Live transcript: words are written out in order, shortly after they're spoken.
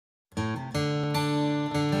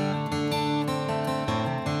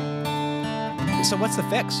So what's the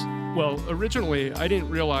fix? Well, originally, I didn't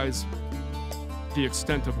realize the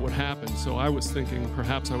extent of what happened, so I was thinking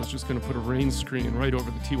perhaps I was just going to put a rain screen right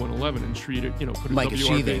over the T111 and treat it, put a like WRB a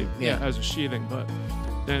sheathing, as a sheathing. But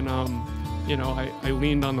then, I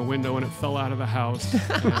leaned on the window and it fell out of the house.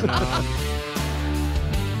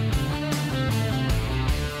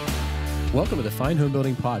 Welcome to the Fine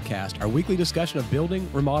Homebuilding Podcast, our weekly discussion of building,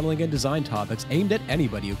 remodeling, and design topics aimed at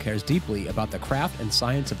anybody who cares deeply about the craft and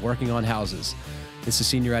science of working on houses. This is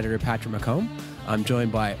Senior Editor Patrick McComb. I'm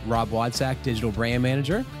joined by Rob Wadsack, Digital Brand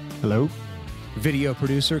Manager. Hello. Video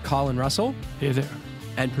producer Colin Russell. Hey there.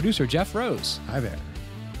 And producer Jeff Rose. Hi there.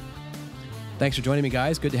 Thanks for joining me,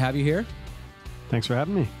 guys. Good to have you here. Thanks for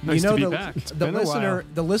having me. Nice to be back.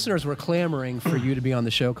 The listeners were clamoring for you to be on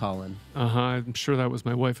the show, Colin. I'm sure that was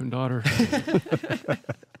my wife and daughter.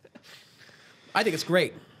 I think it's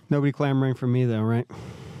great. Nobody clamoring for me, though, right?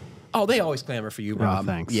 Oh, they always clamor for you, Rob. Oh,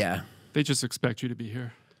 thanks. Yeah. They just expect you to be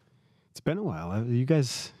here. It's been a while. You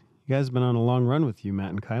guys have been on a long run with you, Matt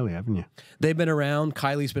and Kylie, haven't you? They've been around.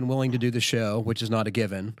 Kylie's been willing to do the show, which is not a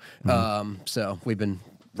given. So we've been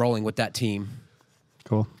rolling with that team.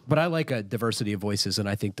 Cool. But I like a diversity of voices, and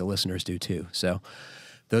I think the listeners do too. So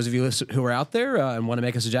those of you who are out there and want to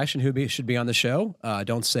make a suggestion who should be on the show,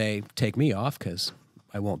 don't say take me off because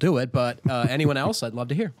I won't do it. But anyone else, I'd love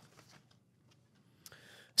to hear.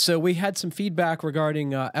 So we had some feedback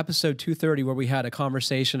regarding episode 230 where we had a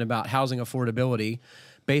conversation about housing affordability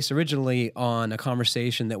based originally on a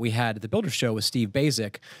conversation that we had at the Builder Show with Steve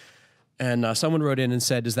Basic. And someone wrote in and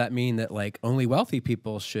said, does that mean that like only wealthy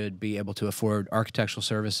people should be able to afford architectural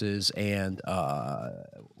services? And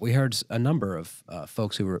we heard a number of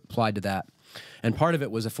folks who replied to that. And part of it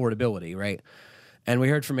was affordability, right? And we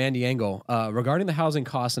heard from Andy Engel. Regarding the housing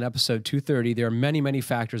costs in episode 230, there are many, many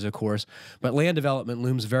factors, of course, but land development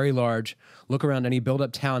looms very large. Look around any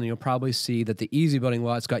build-up town and you'll probably see that the easy building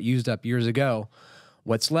lots got used up years ago.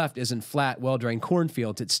 What's left isn't flat, well-drained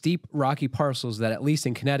cornfields. It's steep, rocky parcels that, at least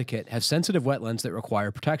in Connecticut, have sensitive wetlands that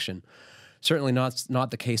require protection. Certainly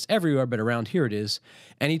not the case everywhere, but around here it is.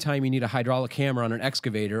 Anytime you need a hydraulic hammer on an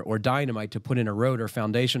excavator or dynamite to put in a road or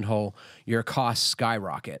foundation hole, your costs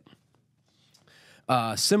skyrocket.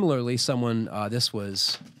 Similarly, this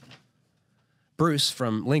was Bruce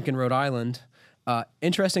from Lincoln, Rhode Island.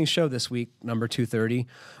 Interesting show this week, number 230.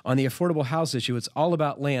 On the affordable house issue, it's all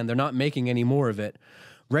about land. They're not making any more of it.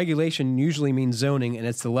 Regulation usually means zoning, and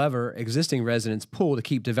it's the lever existing residents pull to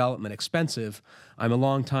keep development expensive. I'm a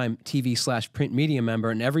longtime TV/print media member,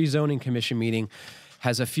 and every zoning commission meeting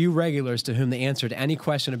has a few regulars to whom the answer to any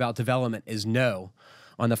question about development is no.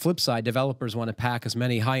 On the flip side, developers want to pack as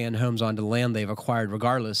many high-end homes onto the land they've acquired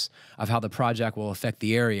regardless of how the project will affect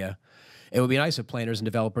the area. It would be nice if planners and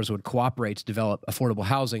developers would cooperate to develop affordable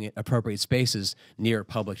housing at appropriate spaces near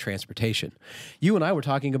public transportation. You and I were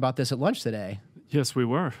talking about this at lunch today. Yes, we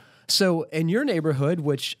were. So in your neighborhood,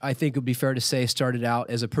 which I think would be fair to say started out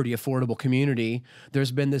as a pretty affordable community,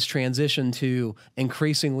 there's been this transition to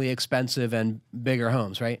increasingly expensive and bigger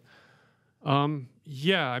homes, right?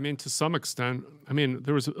 Yeah, I mean, to some extent. I mean,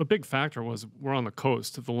 there was a big factor was we're on the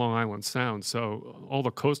coast of the Long Island Sound, so all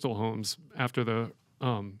the coastal homes after the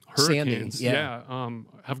hurricanes,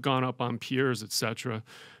 have gone up on piers, etc.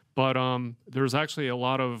 But there's actually a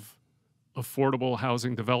lot of affordable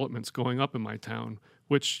housing developments going up in my town,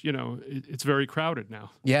 which it's very crowded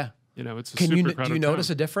now. Yeah, it's a super crowded do you notice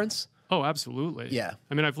a difference? Oh, absolutely. Yeah.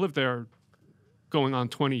 I mean, I've lived there going on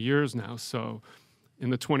 20 years now, so in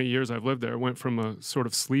the 20 years I've lived there, it went from a sort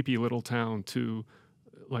of sleepy little town to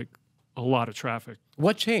like a lot of traffic.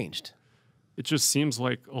 What changed? It just seems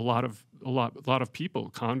like a lot of people,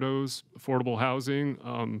 condos, affordable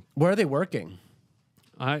housing. Where are they working?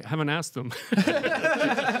 I haven't asked them.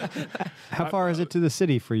 How far is it to the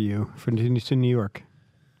city for you, to New York?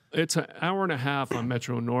 It's an hour and a half on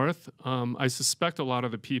Metro North. I suspect a lot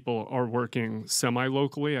of the people are working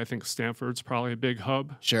semi-locally. I think Stamford's probably a big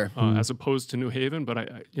hub, sure, as opposed to New Haven. But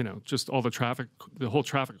I just all the traffic, the whole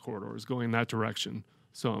traffic corridor is going that direction.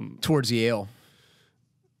 So towards Yale.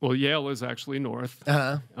 Well, Yale is actually north.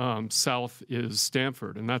 South is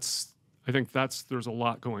Stamford, and I think there's a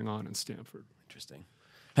lot going on in Stamford. Interesting.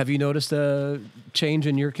 Have you noticed a change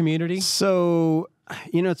in your community? So,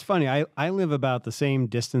 it's funny. I live about the same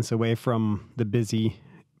distance away from the busy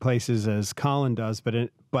places as Colin does,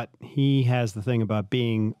 but he has the thing about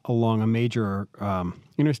being along a major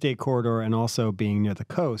interstate corridor and also being near the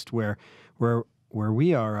coast, where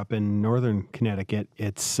we are up in northern Connecticut.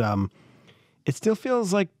 It still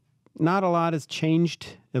feels like not a lot has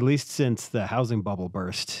changed, at least since the housing bubble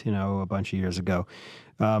burst, a bunch of years ago.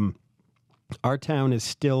 our town is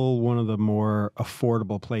still one of the more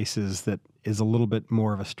affordable places that is a little bit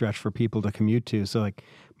more of a stretch for people to commute to. So like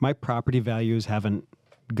my property values haven't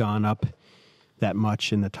gone up that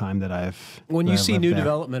much in the time that I've When you see new there.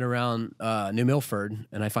 development around New Milford,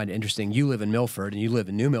 and I find it interesting, you live in Milford and you live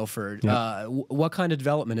in New Milford. Yep. What kind of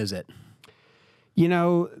development is it? You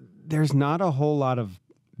know, there's not a whole lot of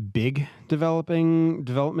big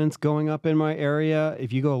developments going up in my area.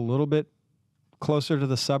 If you go a little bit closer to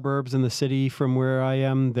the suburbs in the city from where I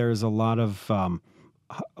am, there's a lot of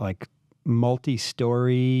like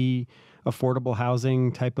multi-story affordable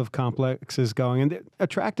housing type of complexes going, and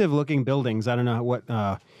attractive looking buildings. I don't know what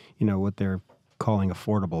what they're calling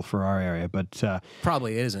affordable for our area, but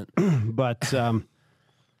Probably isn't. but and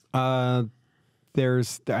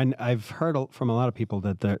I've heard from a lot of people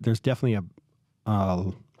that there's definitely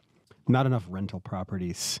not enough rental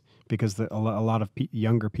properties because a lot of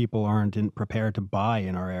younger people aren't prepared to buy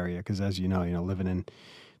in our area because, as you know, living in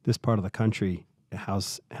this part of the country,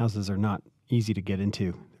 houses are not easy to get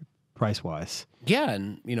into price-wise. Yeah,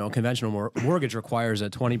 and conventional mortgage requires a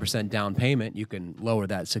 20% down payment. You can lower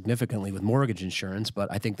that significantly with mortgage insurance,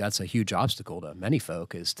 but I think that's a huge obstacle to many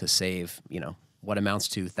folk is to save, what amounts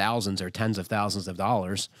to thousands or tens of thousands of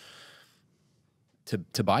dollars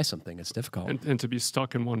to buy something. It's difficult. And to be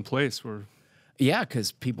stuck in one place where... Yeah,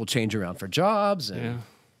 because people change around for jobs. And,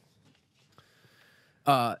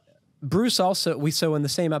 Bruce also, so in the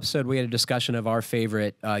same episode, we had a discussion of our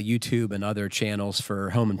favorite YouTube and other channels for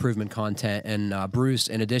home improvement content. And Bruce,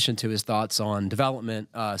 in addition to his thoughts on development,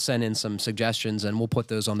 sent in some suggestions, and we'll put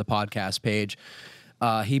those on the podcast page.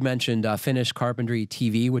 He mentioned Finnish Carpentry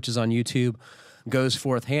TV, which is on YouTube. Goes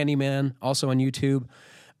Forth Handyman, also on YouTube.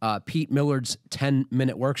 Pete Millard's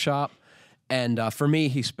 10-Minute Workshop. And for me,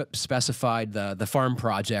 he specified the farm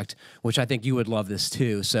project, which I think you would love this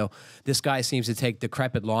too. So this guy seems to take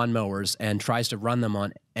decrepit lawnmowers and tries to run them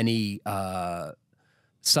on any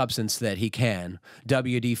substance that he can.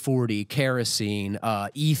 WD-40, kerosene,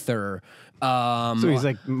 ether. So he's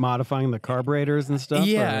like modifying the carburetors and stuff?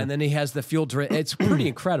 Yeah, and then he has the fuel drip. It's pretty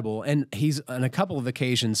incredible. And he's, on a couple of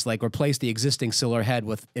occasions, like replaced the existing cylinder head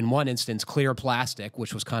with, in one instance, clear plastic,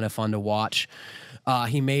 which was kind of fun to watch.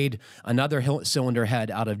 He made another cylinder head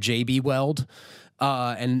out of JB Weld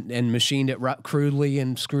and machined it crudely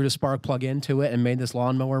and screwed a spark plug into it and made this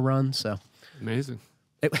lawnmower run. So amazing.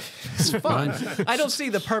 It's fun. I don't see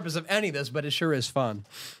the purpose of any of this, but it sure is fun.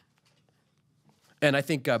 And I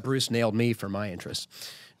think Bruce nailed me for my interest.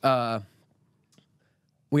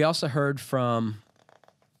 We also heard from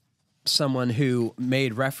someone who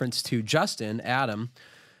made reference to Justin, Adam.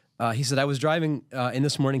 He said, I was driving in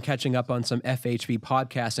this morning catching up on some FHB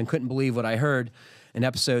podcasts and couldn't believe what I heard. In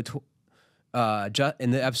the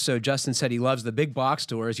episode, Justin said he loves the big box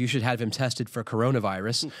stores. You should have him tested for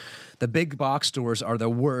coronavirus. The big box stores are the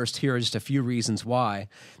worst. Here are just a few reasons why.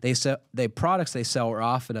 The products they sell are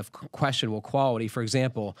often of questionable quality. For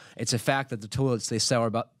example, it's a fact that the toilets they sell are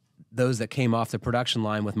about those that came off the production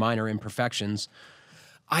line with minor imperfections.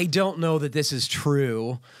 I don't know that this is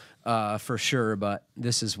true for sure, but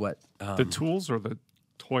this is what... the tools or the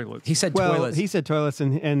toilets? He said well, toilets. He said toilets,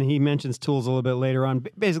 and he mentions tools a little bit later on.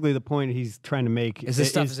 Basically, the point he's trying to make is this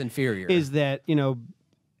stuff is inferior. Is that,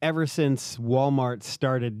 ever since Walmart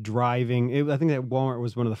started driving, I think that Walmart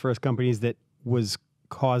was one of the first companies that was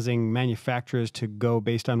causing manufacturers to go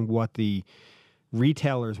based on what the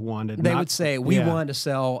retailers wanted. They would say, we want to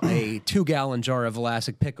sell a 2-gallon jar of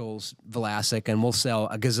Vlasic pickles, Vlasic, and we'll sell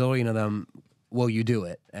a gazillion of them. Will you do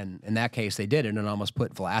it? And in that case, they did it and almost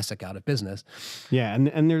put Vlasic out of business. Yeah,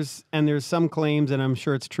 and there's some claims, and I'm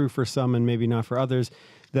sure it's true for some and maybe not for others,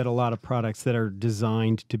 that a lot of products that are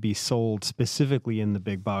designed to be sold specifically in the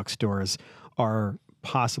big box stores are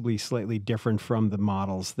possibly slightly different from the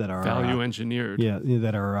models that are value engineered. Yeah,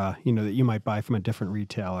 that are that you might buy from a different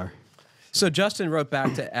retailer. So Justin wrote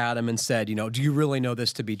back to Adam and said, do you really know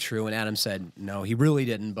this to be true? And Adam said, no, he really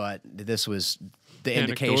didn't, but this was the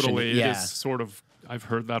indication. Anecdotally, it is sort of, I've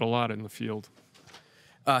heard that a lot in the field.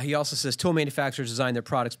 He also says tool manufacturers design their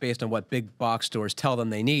products based on what big box stores tell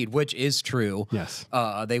them they need, which is true. Yes.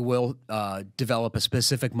 They will develop a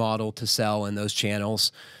specific model to sell in those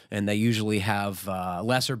channels, and they usually have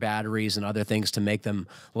lesser batteries and other things to make them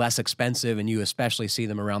less expensive, and you especially see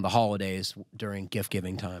them around the holidays during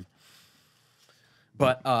gift-giving time.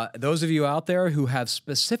 But those of you out there who have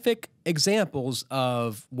specific examples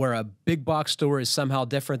of where a big box store is somehow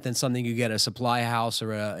different than something you get at a supply house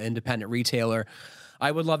or an independent retailer, I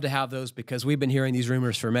would love to have those because we've been hearing these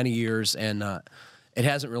rumors for many years and it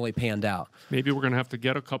hasn't really panned out. Maybe we're going to have to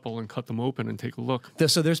get a couple and cut them open and take a look.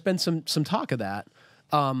 So there's been some talk of that,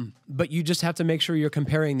 but you just have to make sure you're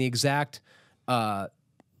comparing the exact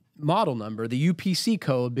model number, the UPC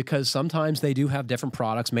code, because sometimes they do have different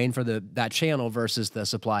products made for that channel versus the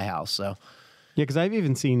supply house. So, yeah, because I've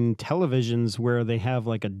even seen televisions where they have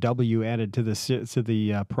like a W added to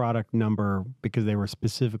the product number because they were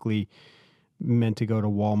specifically meant to go to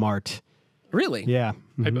Walmart. Really? Yeah.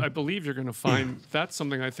 I believe you're going to find that's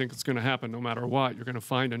something I think is going to happen no matter what. You're going to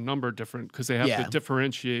find a number different because they have to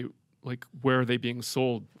differentiate, like, where are they being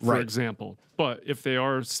sold, for example. But if they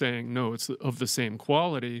are saying, no, it's of the same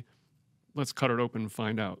quality, let's cut it open and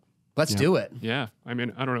find out. Let's do it. Yeah. I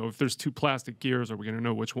mean, I don't know. If there's two plastic gears, are we going to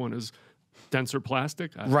know which one is denser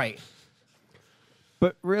plastic? Right.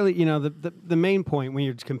 But really, you know, the main point when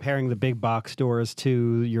you're comparing the big box stores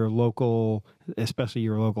to your local, especially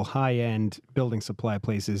your local high-end building supply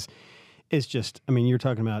places, is just, I mean, you're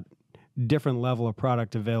talking about different level of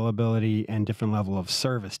product availability and different level of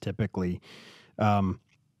service typically.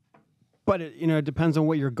 But it, you know, it depends on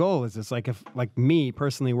what your goal is. It's like if, like me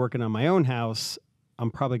personally working on my own house, I'm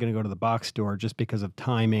probably going to go to the box store just because of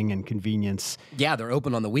timing and convenience. Yeah, they're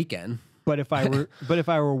open on the weekend. But if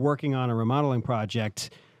I were working on a remodeling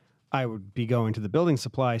project, I would be going to the building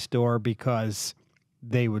supply store because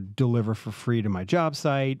they would deliver for free to my job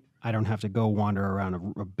site. I don't have to go wander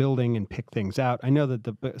around a building and pick things out. I know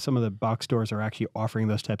that some of the box stores are actually offering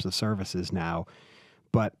those types of services now,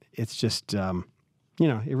 but it's just, you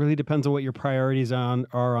know, it really depends on what your priorities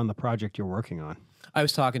are on the project you're working on. I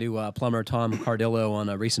was talking to plumber Tom Cardillo on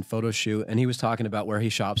a recent photo shoot, and he was talking about where he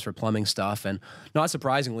shops for plumbing stuff. And not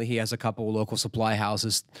surprisingly, he has a couple of local supply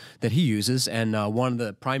houses that he uses. And one of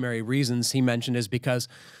the primary reasons he mentioned is because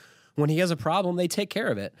when he has a problem, they take care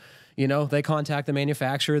of it. You know, they contact the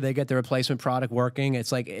manufacturer, they get the replacement product working.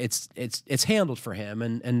 It's like it's handled for him,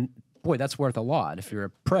 and boy, that's worth a lot if you're a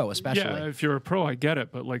pro, especially. Yeah, if you're a pro, I get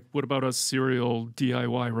it. But like, what about us serial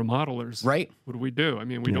DIY remodelers? Right. What do we do? I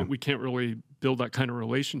mean, we can't really build that kind of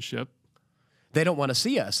relationship. They don't want to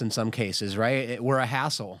see us in some cases, right? We're a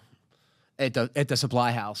hassle at the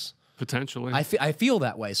supply house. Potentially. I feel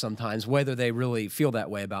that way sometimes. Whether they really feel that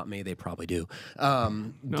way about me, they probably do.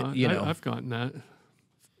 No, you know, I've gotten that.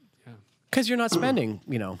 Yeah. Because you're not spending,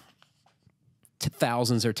 you know,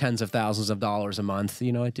 thousands or tens of thousands of dollars a month.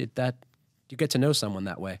 You know, you get to know someone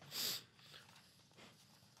that way.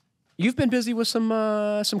 You've been busy with some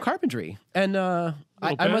carpentry, and I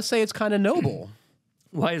must say it's kind of noble.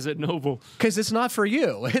 Why is it noble? Because it's not for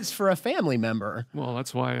you; it's for a family member. Well,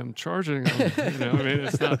 that's why I'm charging them. You know, I mean,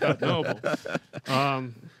 it's not that noble.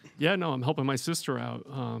 Yeah, no, I'm helping my sister out.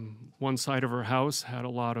 One side of her house had a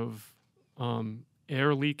lot of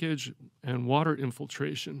air leakage and water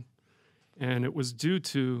infiltration. And it was due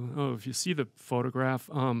to, if you see the photograph,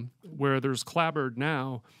 where there's clapboard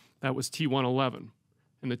now, that was T111.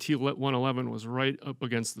 And the T111 was right up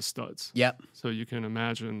against the studs. Yep. So you can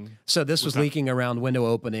imagine. So this was leaking around window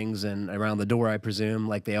openings and around the door, I presume,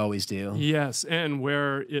 like they always do. Yes, and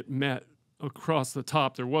where it met across the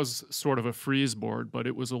top, there was sort of a freeze board, but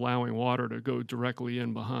it was allowing water to go directly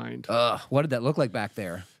in behind. What did that look like back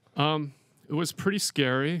there? It was pretty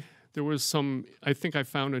scary. There was some, I think I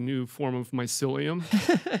found a new form of mycelium.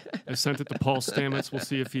 I sent it to Paul Stamets. We'll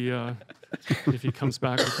see if he comes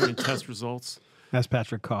back with any test results. As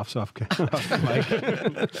Patrick coughs off the mic.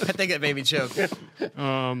 I think it made me choke.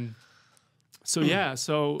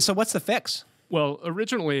 So what's the fix? Well,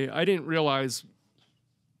 originally I didn't realize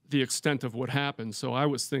the extent of what happened. So I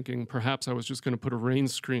was thinking perhaps I was just going to put a rain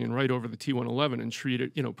screen right over the T111 and treat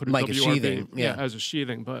it, you know, put a like WRB, a sheathing, as a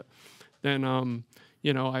sheathing. But then,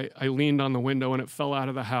 you know, I leaned on the window and it fell out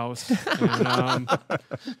of the house. And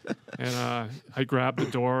I grabbed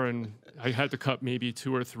the door and I had to cut maybe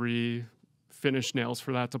 2 or 3 finish nails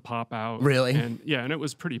for that to pop out. Really? And yeah, and it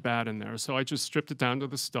was pretty bad in there. So I just stripped it down to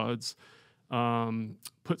the studs,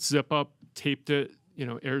 put zip up, taped it, you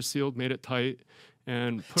know, air sealed, made it tight.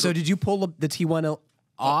 And so did you pull the T1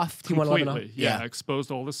 off? Completely, T111 off? Yeah,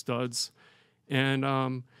 exposed all the studs.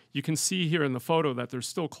 And you can see here in the photo that there's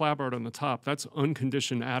still clapboard on the top. That's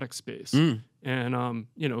unconditioned attic space. And,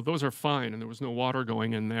 you know, those are fine, and there was no water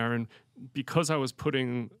going in there. And because I was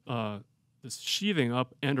putting this sheathing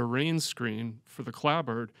up and a rain screen for the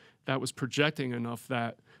clapboard, that was projecting enough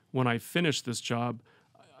that when I finish this job,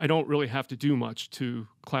 I don't really have to do much to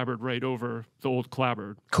clapboard right over the old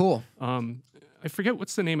clapboard. Cool. I forget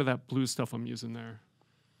what's the name of that blue stuff I'm using there.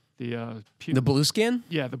 The blue skin?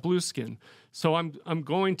 Yeah, the blue skin. So I'm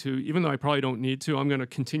going to, even though I probably don't need to, I'm going to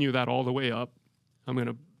continue that all the way up. I'm going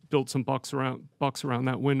to build some bucks around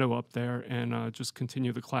that window up there and just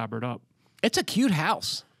continue the clapboard up. It's a cute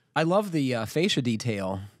house. I love the fascia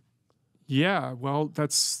detail. Yeah, well,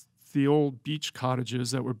 that's the old beach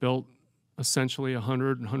cottages that were built essentially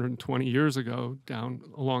 100, 120 years ago down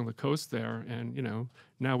along the coast there. And,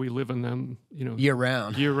 now we live in them, year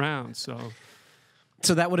round. Year round. So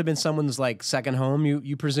that would have been someone's like second home,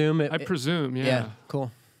 you presume? I presume, yeah. Yeah,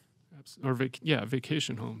 cool. Or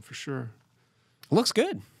vacation home for sure. Looks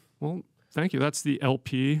good. Well, thank you. That's the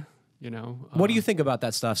LP, What do you think about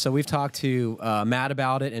that stuff? So we've talked to Matt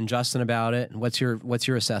about it and Justin about it. What's your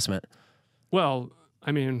assessment? Well,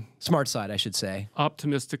 I mean... Smart side, I should say.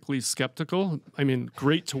 Optimistically skeptical. I mean,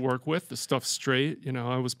 great to work with. The stuff's straight.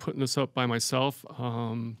 I was putting this up by myself.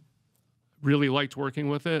 Really liked working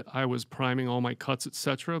with it. I was priming all my cuts,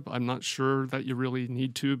 etc. But I'm not sure that you really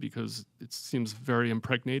need to because it seems very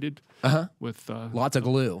impregnated with... lots of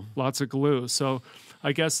glue. Lots of glue. So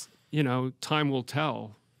I guess, time will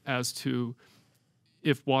tell as to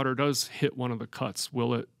if water does hit one of the cuts.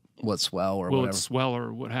 Will it swell or will whatever? It swell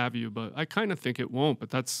or what have you? But I kind of think it won't. But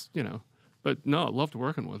that's But no, I loved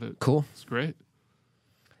working with it. Cool. It's great.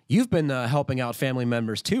 You've been helping out family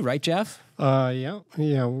members too, right, Jeff? Yeah.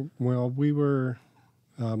 Well, we were.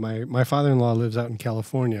 My father-in-law lives out in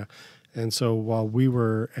California, and so while we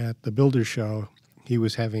were at the builder show, he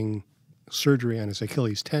was having surgery on his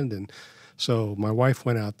Achilles tendon. So my wife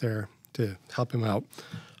went out there to help him out.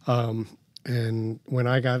 And when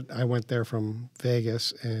I went there from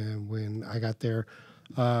Vegas, and when I got there,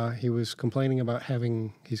 he was complaining about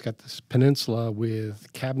he's got this peninsula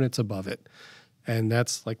with cabinets above it. And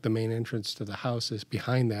that's like the main entrance to the house is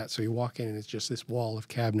behind that. So you walk in and it's just this wall of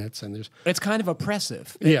cabinets and it's kind of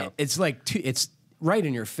oppressive. Yeah. It's like, it's right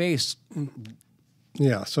in your face.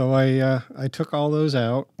 Yeah. So I took all those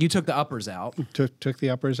out. You took the uppers out. Took the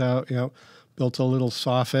uppers out, built a little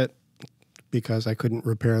soffit because I couldn't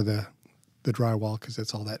repair the drywall because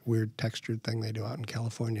it's all that weird textured thing they do out in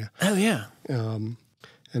California. Oh, yeah.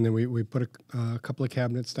 And then we put a couple of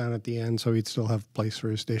cabinets down at the end so he'd still have place for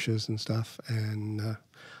his dishes and stuff. And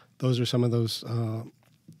those are some of those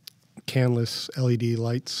canless LED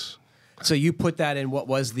lights. So you put that in what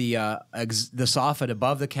was the soffit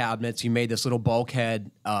above the cabinets. You made this little bulkhead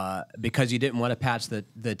because you didn't want to patch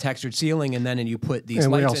the textured ceiling, and then you put these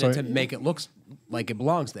lights in it to make it look like it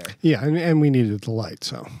belongs there. Yeah, and we needed the light,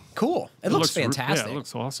 so. Cool. It looks fantastic. Yeah, it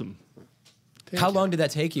looks awesome. How long did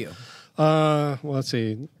that take you? Well, let's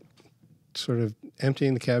see. Sort of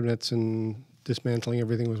emptying the cabinets and dismantling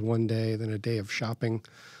everything was one day, then a day of shopping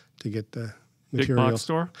to get the materials. Big box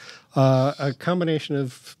store? A combination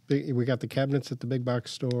of, we got the cabinets at the big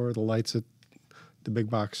box store, the lights at the big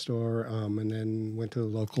box store, and then went to the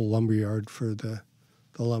local lumber yard for the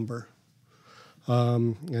lumber.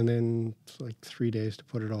 And then it's like 3 days to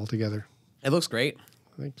put it all together. It looks great.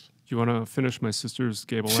 Thanks. Do you want to finish my sister's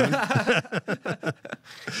gable end?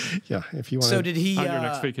 Yeah, if you want. So did he on your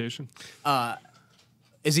next vacation?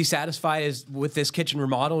 Is he satisfied with this kitchen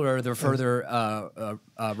remodel, or are there further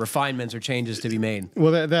refinements or changes to be made?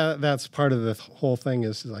 Well, that's part of the whole thing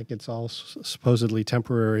is like it's all supposedly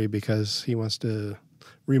temporary because he wants to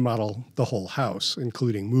remodel the whole house,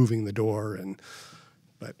 including moving the door,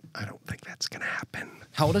 but I don't think that's going to happen.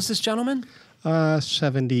 How old is this gentleman?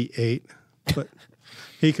 78, but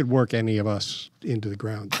he could work any of us into the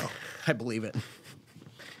ground, though. I believe it.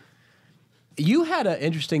 You had an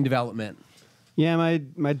interesting development. Yeah,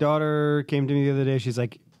 my daughter came to me the other day. She's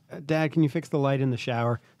like, Dad, can you fix the light in the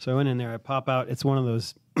shower? So I went in there. I pop out. It's one of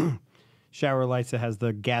those shower lights that has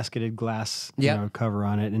the gasketed glass cover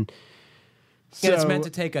on it. And so, it's meant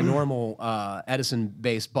to take a normal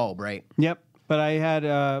Edison-based bulb, right? Yep. But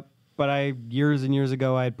I years and years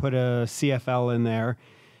ago, I had put a CFL in there.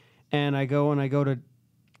 And I go to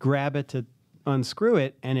grab it to unscrew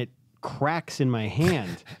it, and it cracks in my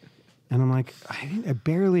hand. And I'm like, I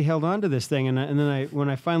barely held on to this thing. And then when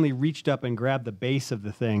I finally reached up and grabbed the base of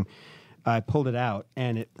the thing, I pulled it out,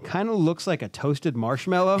 and it kind of looks like a toasted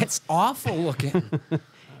marshmallow. It's awful looking.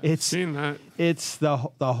 It's seen that. It's the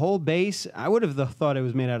whole base. I would have thought it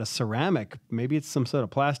was made out of ceramic. Maybe it's some sort of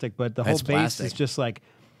plastic, but the whole base is just like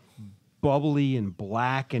bubbly and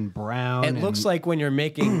black and brown. It looks like when you're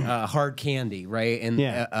making hard candy, right? And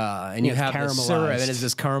and you have the syrup, and it's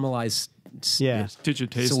this caramelized. Yeah. Did you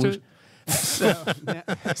taste it?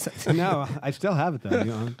 No, I still have it though. If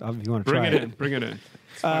you want to try it. Bring it in.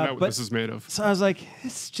 Let's find out what this is made of. So I was like,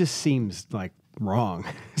 this just seems like wrong.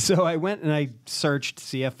 So I went and I searched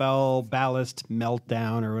CFL ballast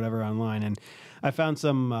meltdown or whatever online, and I found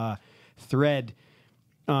some thread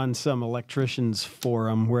on some electricians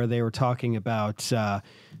forum where they were talking about,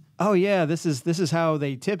 oh yeah, this is how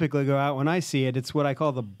they typically go out when I see it. It's what I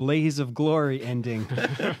call the blaze of glory ending.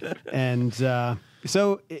 And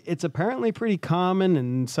so it's apparently pretty common,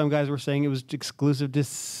 and some guys were saying it was exclusive to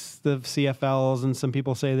the CFLs, and some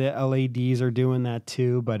people say the LEDs are doing that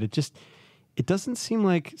too, but it doesn't seem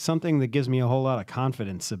like something that gives me a whole lot of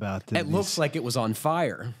confidence about this. It looks like it was on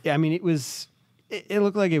fire. Yeah, I mean, it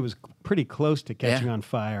looked like it was pretty close to catching on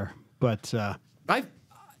fire, but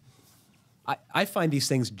I find these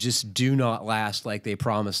things just do not last like they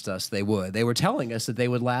promised us they would. They were telling us that they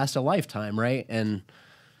would last a lifetime, right? And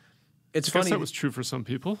it's funny. I guess that was true for some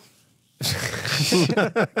people.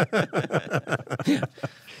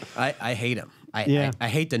 I hate them. I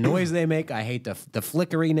hate the noise they make. I hate the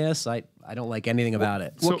flickeriness. I don't like anything about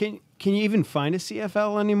it. Well, can you even find a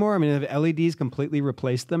CFL anymore? I mean, have LEDs completely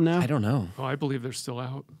replaced them now? I don't know. Oh, I believe they're still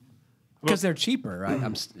out. Because they're cheaper,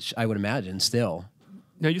 I would imagine, still.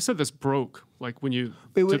 Now, you said this broke, like when you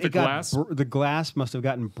did the glass? The glass must have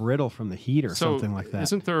gotten brittle from the heat or something like that.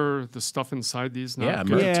 Isn't there the stuff inside these now?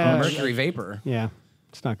 Yeah, mercury vapor. Yeah,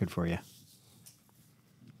 it's not good for you.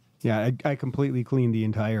 Yeah, I completely cleaned the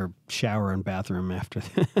entire shower and bathroom after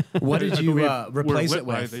that. What did you replace it with? We're lit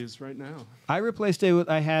by with? these right now. I replaced it with,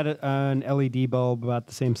 I had an LED bulb about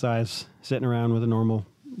the same size sitting around with a normal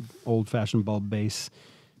old-fashioned bulb base,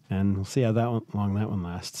 and we'll see how long that one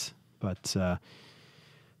lasts. But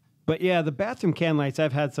yeah, the bathroom can lights,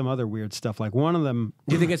 I've had some other weird stuff. Like one of them...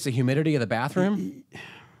 Do you think it's the humidity of the bathroom?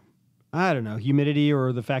 I don't know, humidity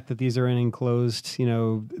or the fact that these are in enclosed,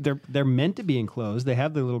 they're meant to be enclosed. They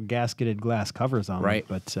have the little gasketed glass covers on them.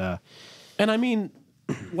 But and I mean,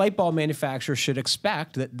 light bulb manufacturers should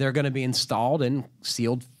expect that they're going to be installed in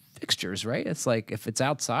sealed fixtures, right? It's like if it's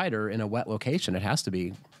outside or in a wet location, it has to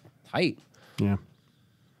be tight. Yeah.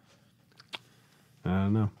 I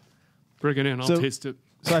don't know. Bring it in, I'll taste it.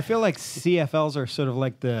 So I feel like CFLs are sort of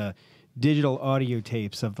like the digital audio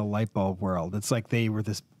tapes of the light bulb world. It's like they were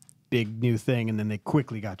this big new thing, and then they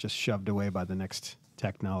quickly got just shoved away by the next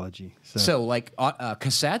technology. So like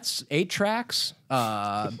cassettes, 8-tracks,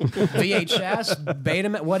 VHS,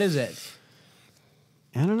 Betamax, what is it?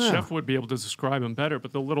 I don't know. Chef would be able to describe them better,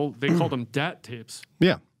 but they called them DAT tapes.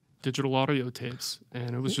 Yeah. Digital audio tapes.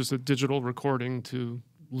 And it was just a digital recording to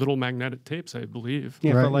little magnetic tapes, I believe.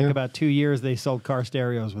 Yeah, for about 2 years, they sold car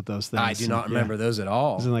stereos with those things. I do not remember those at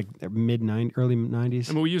all. It was in like early 90s.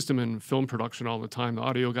 I mean, we used them in film production all the time. The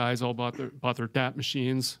audio guys all bought their DAT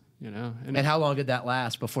machines, And how long did that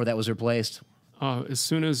last before that was replaced? As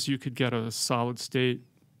soon as you could get a solid state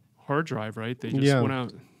hard drive, right? They just went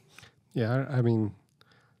out. Yeah, I mean,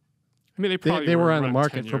 they were on the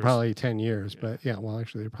market for probably 10 years, but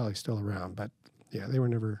actually they're probably still around, but they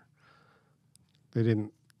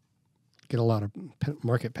didn't get a lot of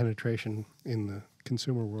market penetration in the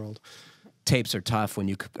consumer world. Tapes are tough when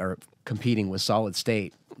you are competing with solid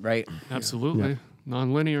state, right? Absolutely. Yeah.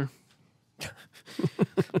 Non-linear.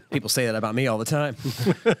 People say that about me all the time.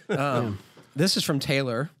 This is from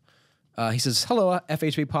Taylor. He says, hello,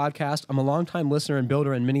 FHB podcast. I'm a longtime listener and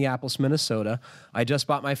builder in Minneapolis, Minnesota. I just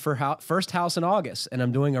bought my first house in August, and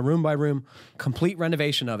I'm doing a room-by-room complete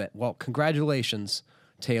renovation of it. Well, congratulations,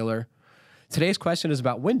 Taylor. Today's question is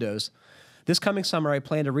about windows. This coming summer, I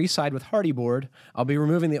plan to re-side with hardy board. I'll be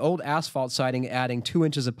removing the old asphalt siding, adding 2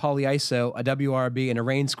 inches of polyiso, a WRB, and a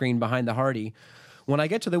rain screen behind the hardy. When I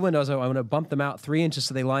get to the windows, I want to bump them out 3 inches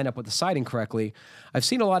so they line up with the siding correctly. I've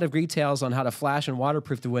seen a lot of details on how to flash and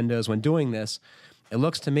waterproof the windows when doing this. It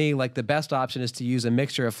looks to me like the best option is to use a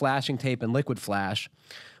mixture of flashing tape and liquid flash.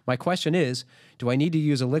 My question is, do I need to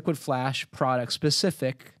use a liquid flash product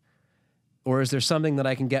specific, or is there something that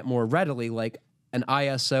I can get more readily, like an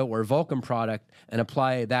ISO or Vulcan product, and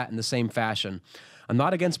apply that in the same fashion? I'm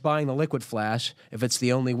not against buying the liquid flash if it's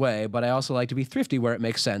the only way, but I also like to be thrifty where it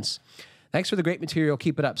makes sense. Thanks for the great material.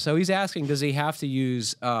 Keep it up. So he's asking, does he have to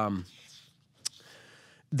use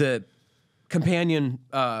the companion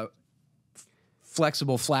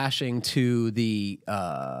flexible flashing to the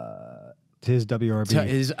to his WRB? To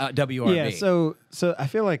his WRB. Yeah. So I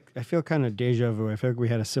feel kind of deja vu. I feel like we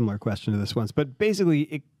had a similar question to this once, but basically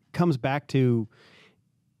it comes back to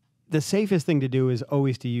the safest thing to do is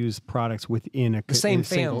always to use products within a same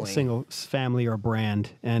single family or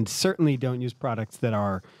brand, and certainly don't use products that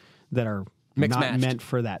are not meant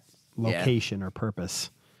for that location or purpose.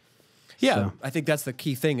 Yeah, so. I think that's the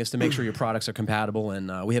key thing is to make sure your products are compatible,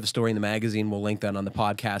 and we have a story in the magazine. We'll link that on the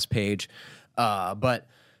podcast page. I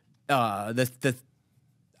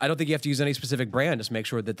don't think you have to use any specific brand. Just make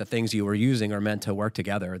sure that the things you were using are meant to work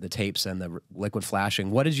together, the tapes and the liquid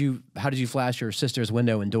flashing. How did you flash your sister's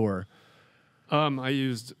window and door? I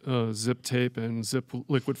used zip tape and zip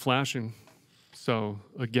liquid flashing. So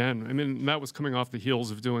again, I mean, that was coming off the heels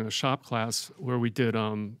of doing a shop class where we did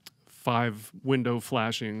 5 window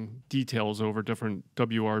flashing details over different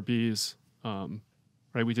WRBs.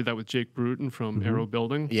 right? We did that with Jake Bruton from Aero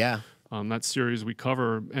Building. Yeah. That series we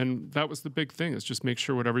cover, and that was the big thing, is just make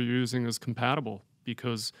sure whatever you're using is compatible,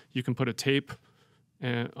 because you can put a tape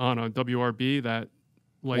on a WRB that,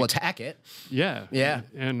 like, Well, attack it. yeah, Yeah.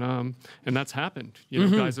 and that's happened. You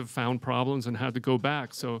know, guys have found problems and had to go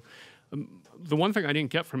back. So the one thing I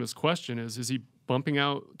didn't get from his question is he bumping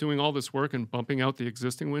out, doing all this work and bumping out the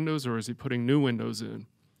existing windows, or is he putting new windows in?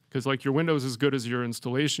 Because, like, your window's as good as your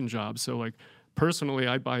installation job. So, like, personally,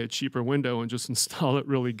 I'd buy a cheaper window and just install it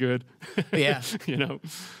really good. Yeah. You know?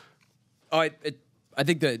 Oh, I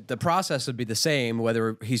think the process would be the same,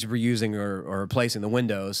 whether he's reusing or replacing the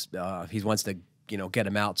windows. He wants to, get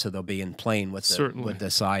them out so they'll be in plane with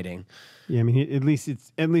the siding. Yeah, I mean, at least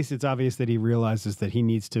it's obvious that he realizes that he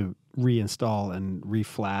needs to reinstall and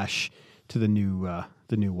reflash to the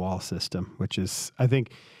new wall system, which is, I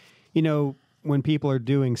think, when people are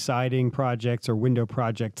doing siding projects or window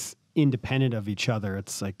projects independent of each other,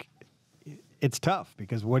 it's like, it's tough,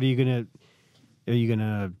 because what are you going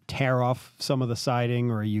to tear off some of the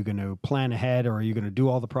siding, or are you going to plan ahead, or are you going to do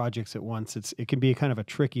all the projects at once? It can be kind of a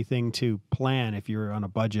tricky thing to plan if you're on a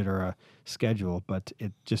budget or a schedule, but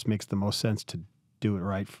it just makes the most sense to do it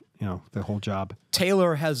right, the whole job.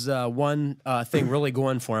 Taylor has one thing really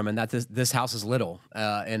going for him, and that this house is little,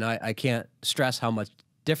 and I can't stress how much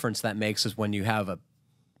difference that makes is when you have a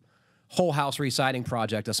whole house residing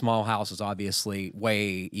project. A small house is obviously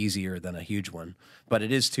way easier than a huge one, but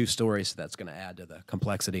it is 2 stories, so that's going to add to the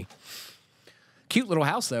complexity. Cute little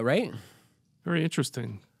house, though, right? Very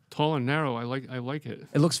interesting. Tall and narrow. I like it.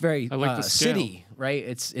 It looks very I like the scale. city, right?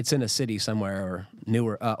 It's in a city somewhere, or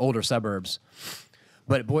newer, older suburbs.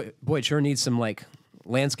 But boy, it sure needs some, like,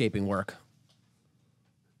 landscaping work.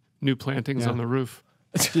 New plantings on the roof.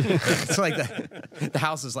 It's like the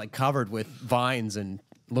house is, like, covered with vines, and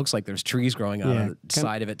looks like there's trees growing out of the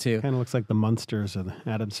side of it too. Kind of looks like the Munsters or the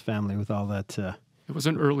Addams Family with all that. It was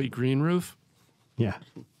an early green roof. Yeah.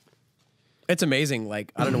 It's amazing.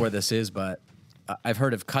 Like, I don't know where this is, but I've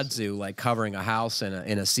heard of kudzu, like, covering a house in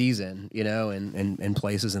a season, in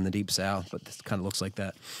places in the deep south, but this kind of looks like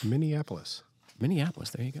that. Minneapolis,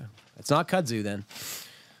 there you go. It's not kudzu then.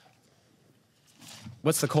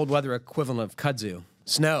 What's the cold weather equivalent of kudzu?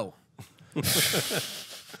 Snow.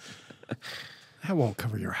 That won't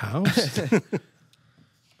cover your house. So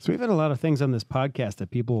we've had a lot of things on this podcast that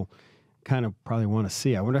people kind of probably want to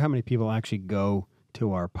see. I wonder how many people actually go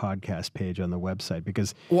to our podcast page on the website,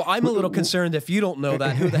 because... Well, I'm a little concerned if you don't know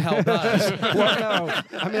that, who the hell does? Well, no.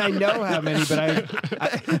 I mean, I know how many,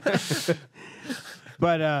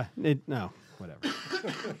 but no, whatever.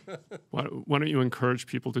 Why don't you encourage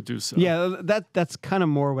people to do so? Yeah, that's kind of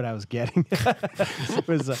more what I was getting. It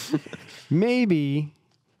was maybe...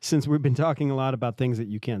 Since we've been talking a lot about things that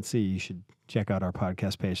you can't see, you should check out our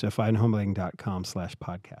podcast page, so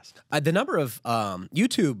finehomebuilding.com/podcast. The number of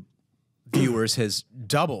YouTube viewers has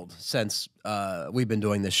doubled since we've been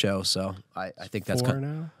doing this show, so I think that's 4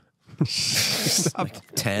 now?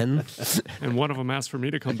 like 10. And one of them asked for me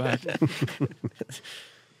to come back. That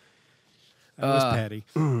was Patty.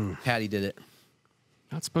 Patty did it.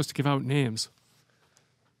 Not supposed to give out names.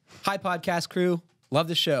 Hi, podcast crew. Love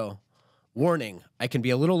the show. Warning, I can be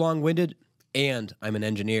a little long-winded, and I'm an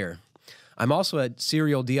engineer. I'm also a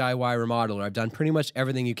serial DIY remodeler. I've done pretty much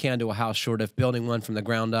everything you can to a house short of building one from the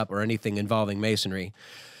ground up or anything involving masonry.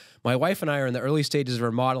 My wife and I are in the early stages of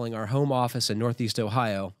remodeling our home office in Northeast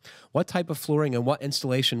Ohio. What type of flooring and what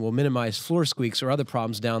installation will minimize floor squeaks or other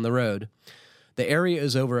problems down the road? The area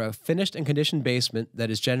is over a finished and conditioned basement that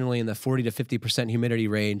is generally in the 40 to 50% humidity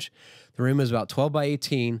range. The room is about 12 by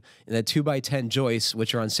 18, and the 2 by 10 joists,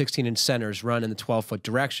 which are on 16-inch centers, run in the 12-foot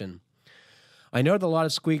direction. I know that a lot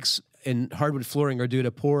of squeaks in hardwood flooring are due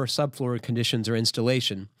to poor subfloor conditions or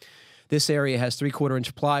installation. This area has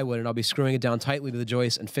 3/4-inch plywood, and I'll be screwing it down tightly to the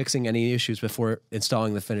joists and fixing any issues before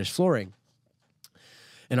installing the finished flooring.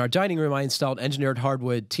 In our dining room, I installed engineered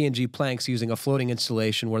hardwood TNG planks using a floating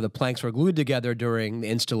installation where the planks were glued together during the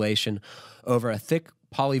installation over a thick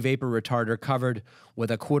polyvapor retarder covered with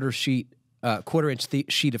a quarter-inch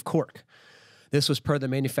sheet of cork. This was per the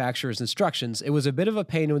manufacturer's instructions. It was a bit of a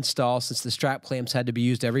pain to install since the strap clamps had to be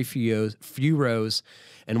used every few rows,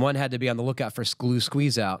 and one had to be on the lookout for glue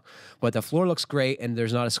squeeze out. But the floor looks great, and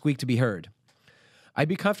there's not a squeak to be heard. I'd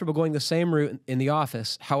be comfortable going the same route in the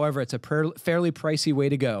office. However, it's a fairly pricey way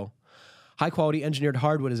to go. High-quality engineered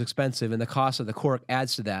hardwood is expensive, and the cost of the cork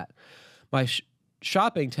adds to that. My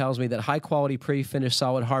shopping tells me that high-quality pre-finished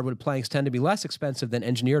solid hardwood planks tend to be less expensive than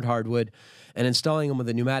engineered hardwood, and installing them with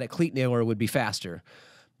a pneumatic cleat nailer would be faster.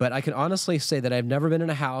 But I can honestly say that I've never been in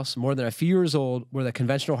a house more than a few years old where the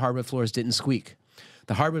conventional hardwood floors didn't squeak.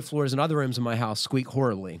 The hardwood floors in other rooms in my house squeak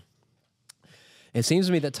horribly. It seems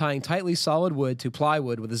to me that tying tightly solid wood to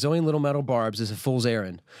plywood with a zillion little metal barbs is a fool's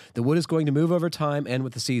errand. The wood is going to move over time and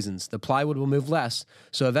with the seasons. The plywood will move less,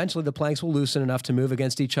 so eventually the planks will loosen enough to move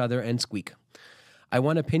against each other and squeak. I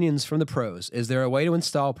want opinions from the pros. Is there a way to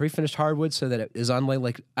install pre-finished hardwood so that it is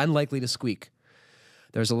unlikely to squeak?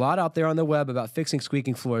 There's a lot out there on the web about fixing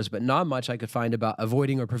squeaking floors, but not much I could find about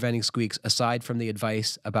avoiding or preventing squeaks aside from the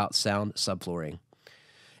advice about sound subflooring.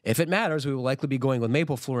 If it matters, we will likely be going with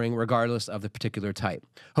maple flooring regardless of the particular type.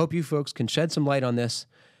 Hope you folks can shed some light on this.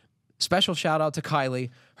 Special shout out to Kylie.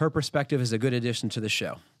 Her perspective is a good addition to the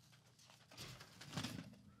show.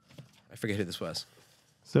 I forget who this was.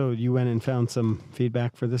 So you went and found some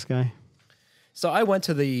feedback for this guy? So I went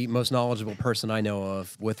to the most knowledgeable person I know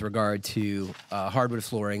of with regard to hardwood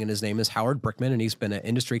flooring, and his name is Howard Brickman, and he's been an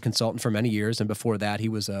industry consultant for many years, and before that he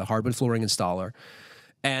was a hardwood flooring installer.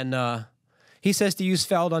 And he says to use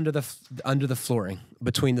felt under the flooring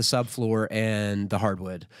between the subfloor and the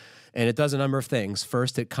hardwood. And it does a number of things.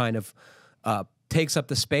 First, it kind of takes up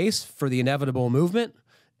the space for the inevitable movement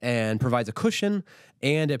and provides a cushion,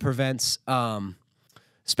 and it prevents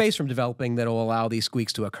space from developing that will allow these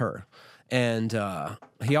squeaks to occur. And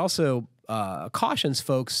he also cautions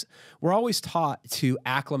folks, we're always taught to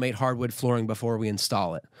acclimate hardwood flooring before we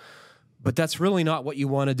install it. But that's really not what you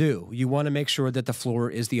want to do. You want to make sure that the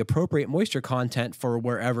floor is the appropriate moisture content for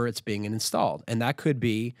wherever it's being installed. And that could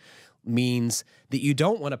means that you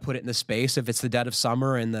don't want to put it in the space if it's the dead of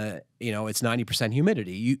summer and it's 90%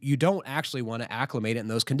 humidity. You don't actually want to acclimate it in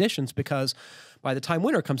those conditions, because by the time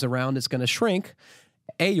winter comes around, it's going to shrink.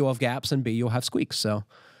 A, you'll have gaps, and B, you'll have squeaks. So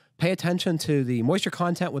pay attention to the moisture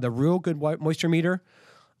content with a real good moisture meter.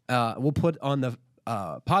 We'll put on the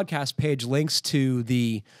podcast page links to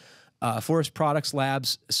the Forest Products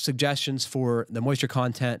Lab's suggestions for the moisture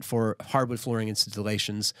content for hardwood flooring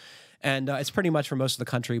installations. And it's pretty much for most of the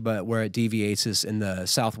country, but where it deviates is in the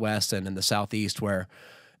Southwest and in the Southeast, where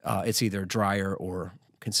it's either drier or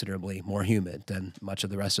considerably more humid than much of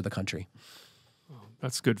the rest of the country.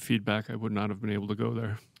 That's good feedback. I would not have been able to go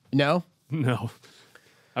there. No? No.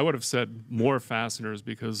 I would have said more fasteners,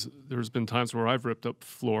 because there's been times where I've ripped up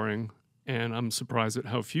flooring, and I'm surprised at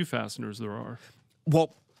how few fasteners there are.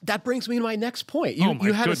 Well, that brings me to my next point.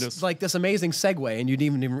 You had this amazing segue, and you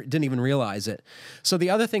didn't even realize it. So the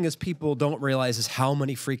other thing is people don't realize is how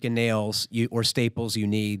many freaking nails or staples you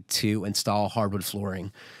need to install hardwood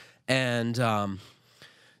flooring. And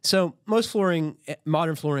so most flooring,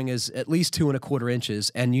 modern flooring, is at least 2 1/4 inches,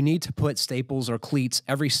 and you need to put staples or cleats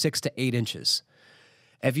every 6 to 8 inches.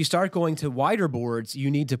 If you start going to wider boards, you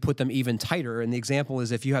need to put them even tighter. And the example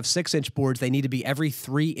is if you have 6-inch boards, they need to be every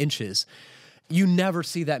 3 inches. You never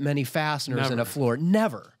see that many fasteners in a floor.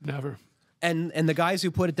 Never. And the guys who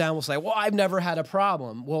put it down will say, well, I've never had a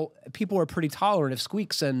problem. Well, people are pretty tolerant of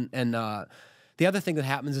squeaks. And the other thing that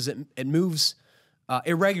happens is it moves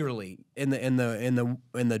irregularly in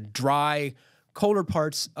the dry, colder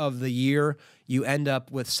parts of the year. You end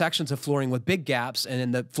up with sections of flooring with big gaps, and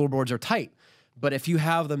then the floorboards are tight. But if you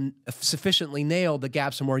have them sufficiently nailed, the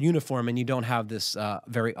gaps are more uniform, and you don't have this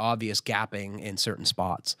very obvious gapping in certain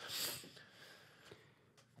spots.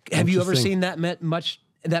 Have you ever seen that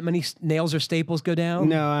many nails or staples go down?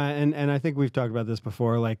 No, and I think we've talked about this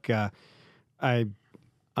before. Like, I'm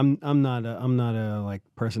not a like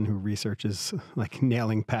person who researches like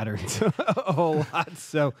nailing patterns a whole lot,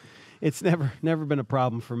 so it's never been a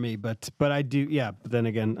problem for me. But I do, yeah. But then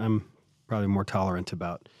again, I'm probably more tolerant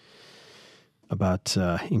about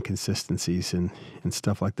inconsistencies and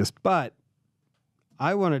stuff like this. But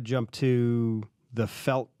I want to jump to the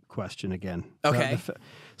felt question again. Okay.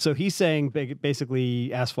 So he's saying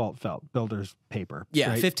basically asphalt felt, builder's paper. Yeah,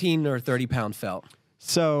 right? 15 or 30 pound felt.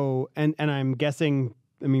 So, and I'm guessing,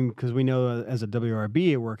 I mean, because we know as a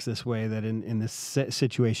WRB it works this way, that in this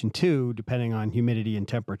situation too, depending on humidity and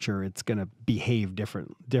temperature, it's going to behave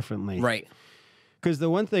differently. Right. Because the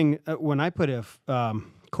one thing, when I put a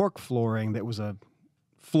cork flooring that was a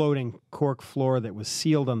floating cork floor that was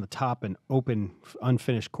sealed on the top and open,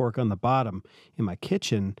 unfinished cork on the bottom in my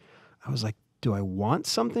kitchen, I was like, do I want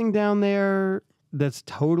something down there that's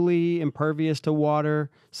totally impervious to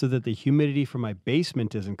water so that the humidity from my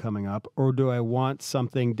basement isn't coming up? Or do I want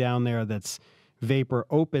something down there that's vapor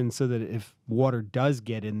open so that if water does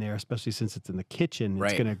get in there, especially since it's in the kitchen,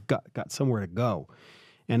 it's going to got somewhere to go?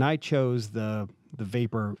 And I chose the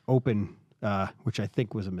vapor open, which I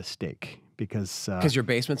think was a mistake. Because your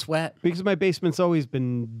basement's wet? Because my basement's always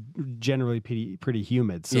been generally pretty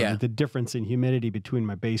humid. So the difference in humidity between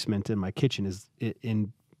my basement and my kitchen is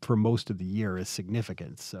for most of the year is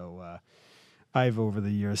significant. So I've over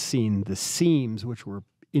the years seen the seams, which were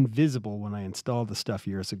invisible when I installed the stuff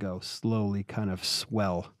years ago, slowly kind of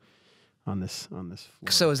swell on this floor.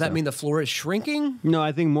 So does that mean the floor is shrinking? No,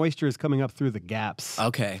 I think moisture is coming up through the gaps.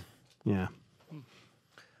 Okay. Yeah.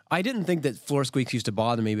 I didn't think that floor squeaks used to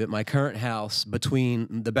bother me, but my current house,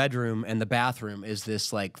 between the bedroom and the bathroom, is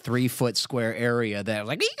this like 3-foot square area that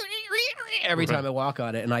like every time I walk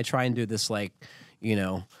on it, and I try and do this like, you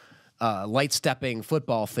know, light stepping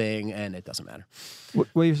football thing, and it doesn't matter.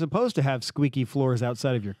 Well, you're supposed to have squeaky floors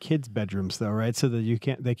outside of your kids' bedrooms, though, right? So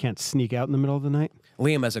that they can't sneak out in the middle of the night.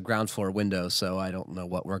 Liam has a ground floor window, so I don't know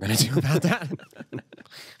what we're going to do about that.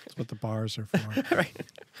 That's what the bars are for. Right.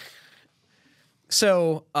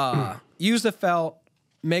 So use the felt.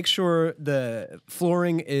 Make sure the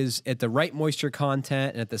flooring is at the right moisture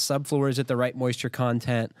content and that the subfloor is at the right moisture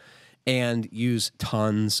content, and use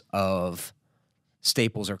tons of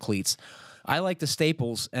staples or cleats. I like the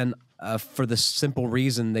staples, and for the simple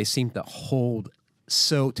reason they seem to hold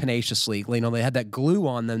so tenaciously. You know, they had that glue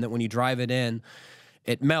on them that when you drive it in,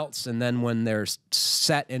 it melts, and then when they're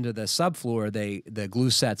set into the subfloor, the glue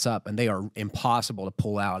sets up, and they are impossible to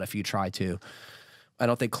pull out if you try to. I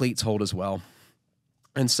don't think cleats hold as well.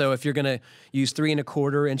 And so if you're going to use 3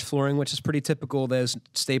 1/4-inch flooring, which is pretty typical, those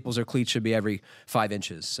staples or cleats should be every 5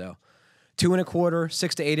 inches. So 2 1/4,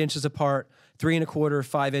 6 to 8 inches apart, 3 1/4,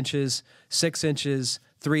 5 inches, 6 inches,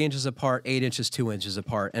 3 inches apart, 8 inches, 2 inches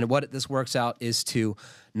apart. And what this works out is to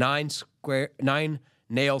 9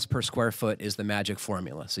 nails per square foot is the magic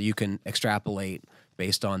formula. So you can extrapolate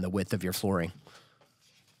based on the width of your flooring.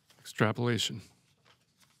 Extrapolation.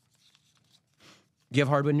 Do you have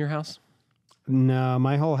hardwood in your house? No,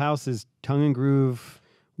 my whole house is tongue and groove,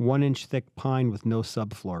 1-inch thick pine with no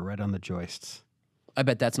subfloor right on the joists. I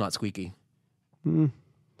bet that's not squeaky.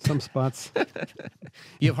 Some spots.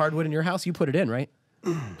 You have hardwood in your house? You put it in, right?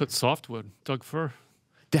 Put softwood, Doug fir.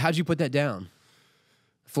 How'd you put that down?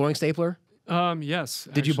 Flooring stapler? Yes.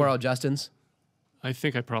 Did you borrow Justin's? I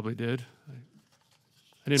think I probably did.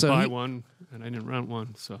 I didn't buy one, and I didn't rent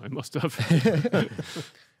one, so I must have.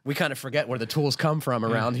 We kind of forget where the tools come from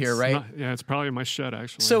around here, right? It's probably in my shed,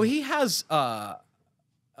 actually. So he has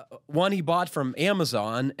one he bought from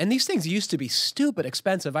Amazon, and these things used to be stupid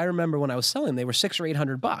expensive. I remember when I was selling them, they were $600 or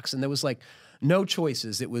 $800, and there was like no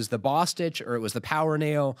choices. It was the boss stitch or it was the power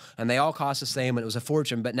nail, and they all cost the same, and it was a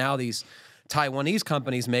fortune. But now these Taiwanese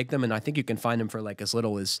companies make them, and I think you can find them for like as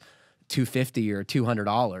little as $250 or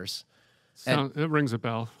 $200. It rings a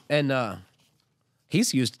bell. And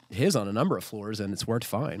he's used his on a number of floors, and it's worked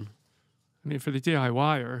fine. I mean, for the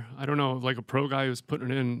DIYer, I don't know, like a pro guy who's putting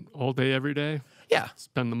it in all day, every day. Yeah.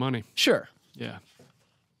 Spend the money. Sure. Yeah.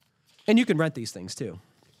 And you can rent these things, too.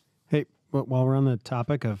 Hey, while we're on the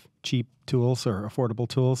topic of cheap tools or affordable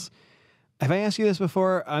tools, have I asked you this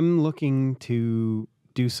before? I'm looking to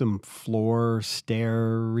do some floor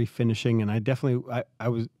stair refinishing, and I definitely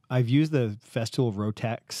I've used the Festool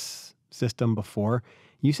Rotex system before.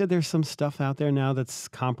 You said there's some stuff out there now that's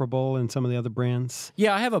comparable in some of the other brands.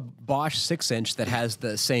 Yeah, I have a Bosch 6-inch that has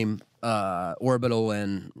the same orbital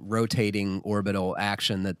and rotating orbital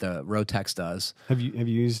action that the Rotex does. Have you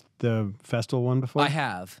used the Festool one before? I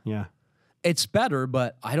have. Yeah. It's better,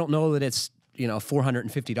 but I don't know that it's,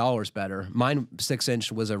 $450 better. Mine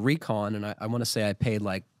 6-inch was a Recon, and I want to say I paid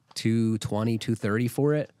like $220, $230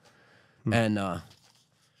 for it. And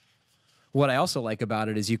what I also like about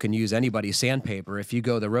it is you can use anybody's sandpaper. If you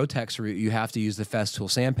go the Rotex route, you have to use the Festool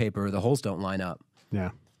sandpaper or the holes don't line up.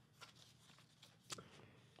 Yeah.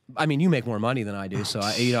 I mean, you make more money than I do, so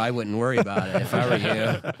I wouldn't worry about it if I were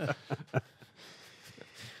you.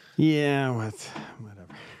 Yeah, whatever.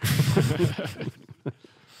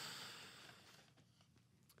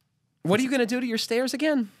 What are you going to do to your stairs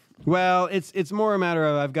again? Well, it's more a matter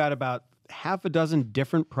of I've got about half a dozen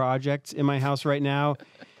different projects in my house right now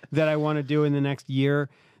that I want to do in the next year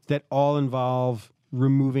that all involve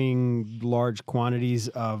removing large quantities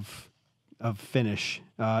of finish.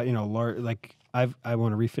 I want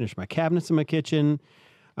to refinish my cabinets in my kitchen.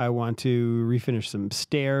 I want to refinish some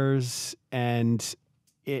stairs, and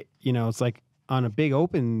it's like on a big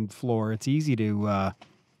open floor, it's easy to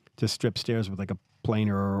strip stairs with like a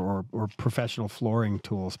planer or professional flooring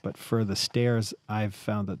tools. But for the stairs, I've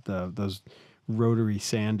found that those rotary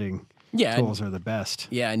sanding tools are the best.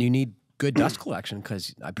 Yeah, and you need good dust collection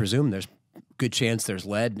because I presume there's good chance there's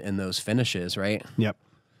lead in those finishes, right? Yep.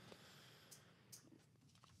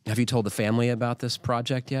 Have you told the family about this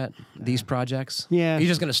project yet? These projects? Yeah. You're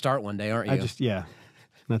just going to start one day, aren't you?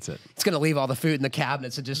 That's it. It's going to leave all the food in the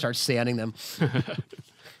cabinets and just start sanding them.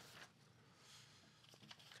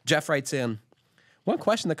 Jeff writes in, one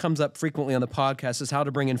question that comes up frequently on the podcast is how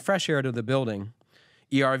to bring in fresh air to the building,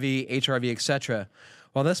 ERV, HRV, etc.,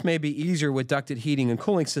 While this may be easier with ducted heating and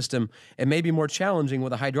cooling system, it may be more challenging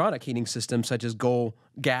with a hydronic heating system such as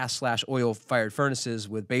gas/oil-fired furnaces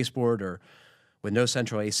with baseboard or with no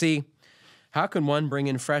central AC. How can one bring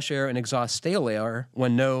in fresh air and exhaust stale air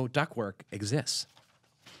when no ductwork exists?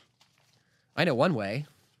 I know one way.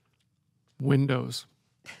 Windows.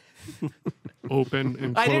 Open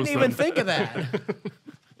and close I didn't even them. think of that.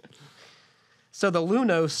 So the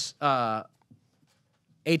Lunos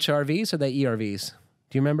HRVs, or the ERVs?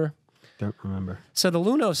 Do you remember? Don't remember. So the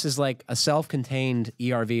Lunos is like a self-contained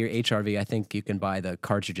ERV or HRV. I think you can buy the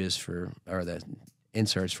cartridges for, or the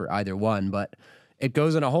inserts for either one, but it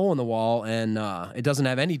goes in a hole in the wall, and it doesn't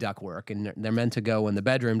have any ductwork, and they're meant to go in the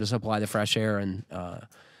bedroom to supply the fresh air, and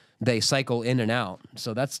they cycle in and out.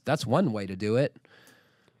 So that's one way to do it.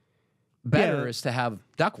 Better is to have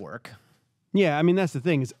ductwork. Yeah, I mean, that's the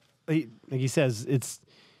thing is, like he says, it's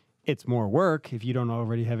more work if you don't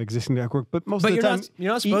already have existing ductwork. But most of the time,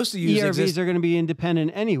 you're not supposed to use ERVs are going to be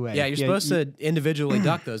independent anyway. Yeah, you're supposed to individually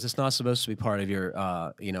duct those. It's not supposed to be part of your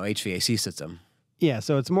HVAC system. Yeah,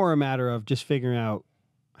 so it's more a matter of just figuring out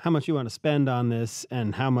how much you want to spend on this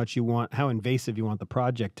and how invasive you want the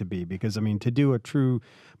project to be. Because I mean, to do a true,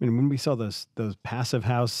 when we saw those passive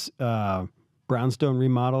house brownstone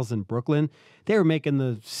remodels in Brooklyn, they were making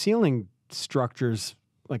the ceiling structures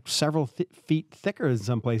like several feet thicker in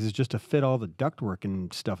some places just to fit all the ductwork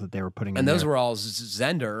and stuff that they were putting in And those there. were all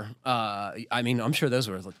Zender. I mean, I'm sure those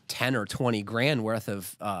were like 10 or 20 grand worth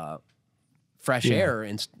of fresh air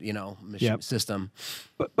in, system.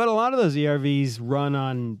 But a lot of those ERVs run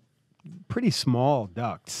on pretty small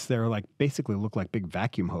ducts. They're like basically look like big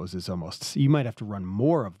vacuum hoses almost. So you might have to run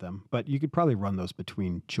more of them, but you could probably run those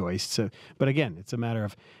between joists. So, but again, it's a matter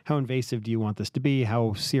of how invasive do you want this to be?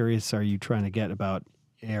 How serious are you trying to get about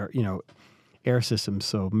air, air systems?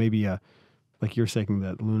 So maybe like you're saying,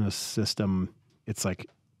 that Lunas system, it's kind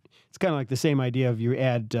of like the same idea of you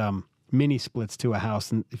add mini splits to a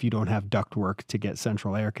house, and if you don't have ductwork to get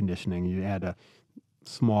central air conditioning, you add a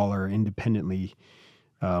smaller, independently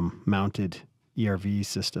mounted ERV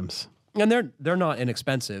systems. And they're not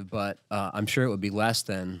inexpensive, but I'm sure it would be less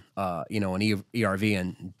than an ERV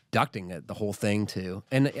and ducting the whole thing too.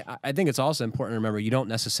 And I think it's also important to remember you don't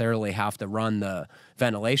necessarily have to run the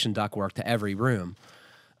ventilation ductwork to every room.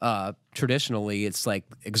 Traditionally, it's like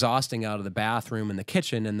exhausting out of the bathroom and the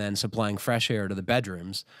kitchen and then supplying fresh air to the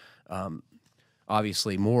bedrooms.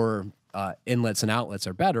 Obviously, more inlets and outlets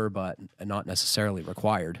are better, but not necessarily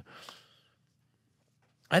required.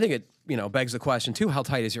 I think it begs the question too: how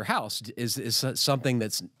tight is your house? Is something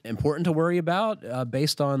that's important to worry about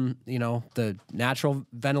based on the natural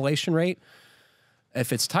ventilation rate?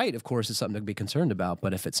 If it's tight, of course, it's something to be concerned about.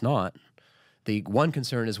 But if it's not, the one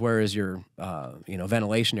concern is where is your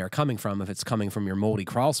ventilation air coming from? If it's coming from your moldy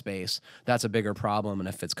crawl space, that's a bigger problem. And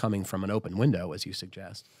if it's coming from an open window, as you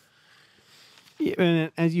suggest. Yeah,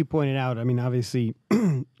 and as you pointed out, I mean, obviously,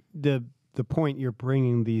 the point you're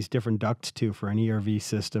bringing these different ducts to for an ERV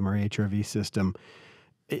system or HRV system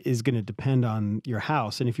is going to depend on your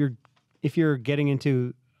house. And if you're getting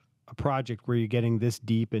into a project where you're getting this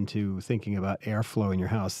deep into thinking about airflow in your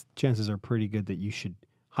house, chances are pretty good that you should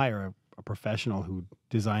hire a professional who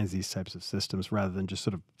designs these types of systems rather than just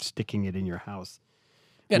sort of sticking it in your house.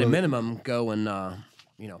 At a minimum, go and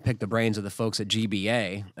pick the brains of the folks at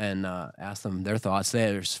GBA and ask them their thoughts.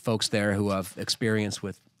 There's folks there who have experience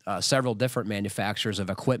with several different manufacturers of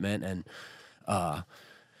equipment, and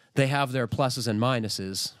they have their pluses and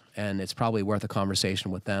minuses, and it's probably worth a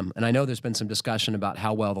conversation with them. And I know there's been some discussion about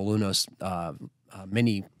how well the Lunos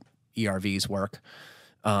mini ERVs work.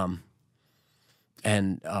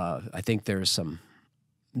 And I think there's some,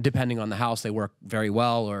 depending on the house, they work very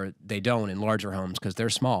well or they don't in larger homes because they're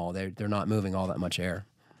small. They're not moving all that much air.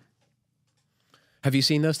 Have you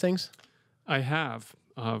seen those things? I have.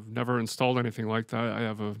 I've never installed anything like that. I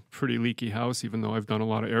have a pretty leaky house, even though I've done a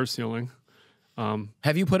lot of air sealing.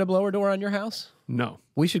 Have you put a blower door on your house? No.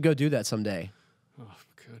 We should go do that someday. Oh,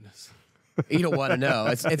 goodness. You don't want to know.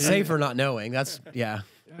 It's safer not knowing. Yeah.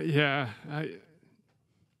 Yeah.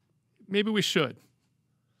 Maybe we should.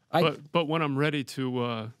 But when I'm ready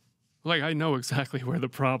to, I know exactly where the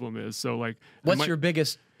problem is. So, what's your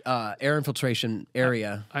biggest air infiltration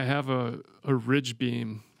area? I have a ridge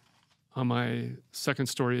beam on my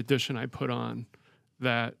second-story addition I put on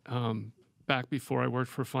that back before I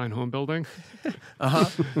worked for Fine Homebuilding.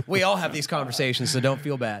 We all have these conversations, so don't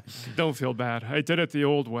feel bad. Don't feel bad. I did it the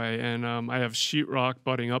old way, and I have sheetrock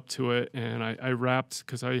butting up to it, and I wrapped,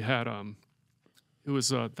 because I had, it was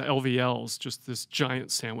the LVLs, just this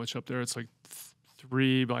giant sandwich up there. It's like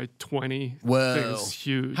 3 by 20. Whoa. It was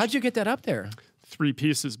huge. How'd you get that up there? 3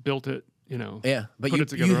 pieces built it you know. Yeah, but put it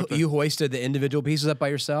together you hoisted the individual pieces up by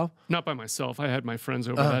yourself? Not by myself. I had my friends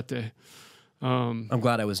over that day. I'm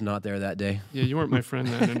glad I was not there that day. Yeah, you weren't my friend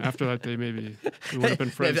then, and after that day, maybe we would have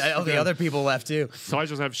been friends. The other people left too. So I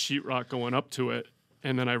just have sheetrock going up to it,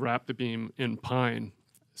 and then I wrap the beam in pine.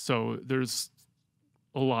 So there's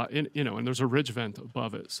a lot, and there's a ridge vent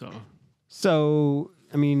above it. So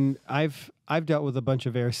I mean, I've dealt with a bunch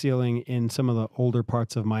of air sealing in some of the older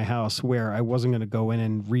parts of my house where I wasn't going to go in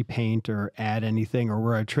and repaint or add anything, or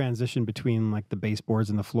where I transitioned between like the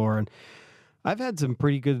baseboards and the floor. And I've had some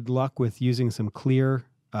pretty good luck with using some clear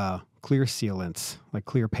sealants, like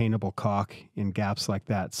clear paintable caulk in gaps like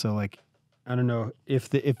that. So like, I don't know if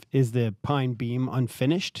is the pine beam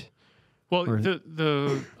unfinished? Well,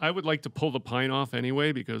 I would like to pull the pine off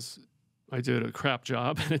anyway because I did a crap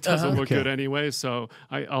job and it doesn't look good anyway. So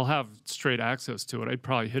I'll have straight access to it. I'd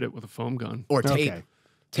probably hit it with a foam gun or tape. Okay.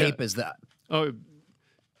 Tape is that. Oh.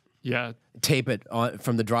 Yeah, tape it on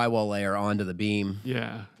from the drywall layer onto the beam.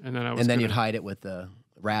 Yeah, and then you'd hide it with the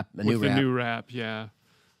wrap, new wrap. Yeah.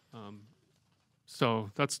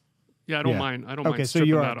 So that's I don't mind. I don't mind. Okay, so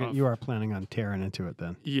you are planning on tearing into it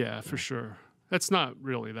then? Yeah, for sure. That's not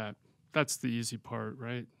really that. That's the easy part,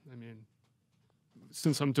 right? I mean,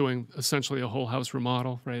 since I'm doing essentially a whole house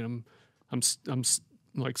remodel, right? I'm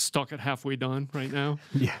like stuck at halfway done right now.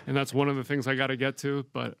 Yeah, and that's one of the things I got to get to,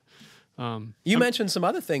 but. You mentioned some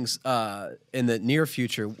other things in the near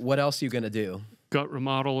future. What else are you going to do? Gut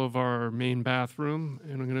remodel of our main bathroom,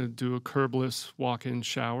 and I'm going to do a curbless walk-in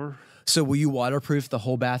shower. So will you waterproof the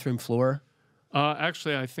whole bathroom floor?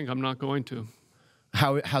 Actually, I think I'm not going to.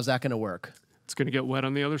 How's that going to work? It's going to get wet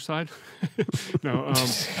on the other side. No.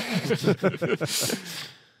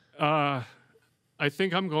 I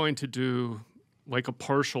think I'm going to do like a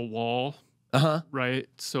partial wall. Right,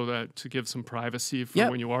 so that to give some privacy for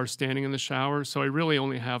when you are standing in the shower. So I really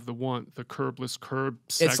only have the curbless curb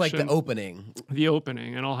section. It's like the opening. The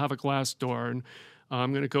opening, and I'll have a glass door, and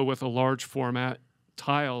I'm going to go with a large format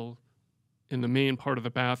tile in the main part of the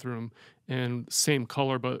bathroom, and same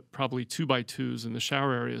color, but probably 2x2s in the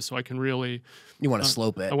shower area, so I can really. You want to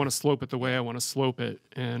slope it. I want to slope it the way I want to slope it,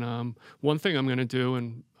 and one thing I'm going to do,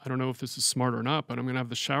 and I don't know if this is smart or not, but I'm going to have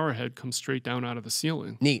the shower head come straight down out of the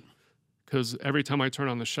ceiling. Neat. Because every time I turn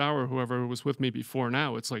on the shower, whoever was with me before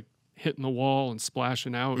now, it's like hitting the wall and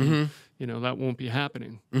splashing out. And, that won't be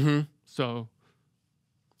happening. So,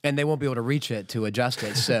 and they won't be able to reach it to adjust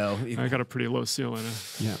it. So I got a pretty low ceiling.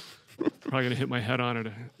 Yeah, probably gonna hit my head on it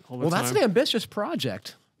all the time. Well, that's an ambitious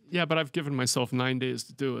project. Yeah, but I've given myself 9 days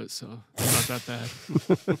to do it, so it's not that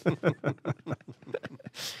bad.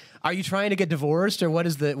 Are you trying to get divorced, or what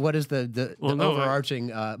is the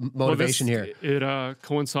overarching motivation here? It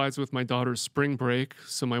coincides with my daughter's spring break,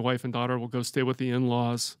 so my wife and daughter will go stay with the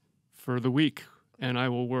in-laws for the week, and I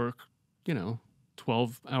will work,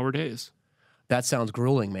 12-hour days. That sounds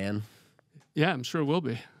grueling, man. Yeah, I'm sure it will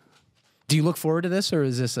be. Do you look forward to this, or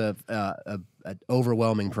is this an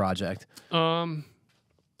overwhelming project?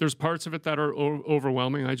 There's parts of it that are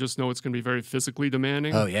overwhelming. I just know it's going to be very physically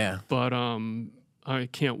demanding. Oh, yeah. But I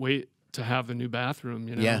can't wait to have the new bathroom,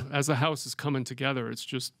 Yeah. As the house is coming together, it's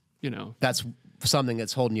just, That's something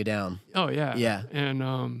that's holding you down. Oh, yeah. Yeah. And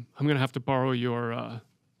I'm going to have to borrow your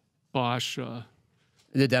Bosch.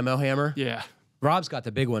 The demo hammer? Yeah. Rob's got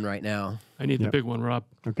the big one right now. I need the big one, Rob.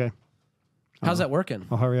 Okay. How's that working?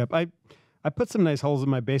 I'll hurry up. I put some nice holes in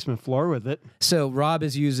my basement floor with it. So Rob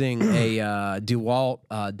is using a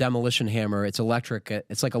DeWalt demolition hammer. It's electric.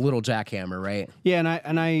 It's like a little jackhammer, right? Yeah,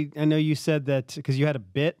 and I know you said that because you had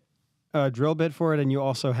a drill bit for it, and you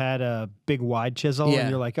also had a big wide chisel, and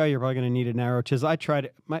you're like, oh, you're probably going to need a narrow chisel. I tried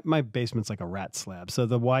it. My basement's like a rat slab, so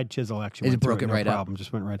the wide chisel actually broke it right up.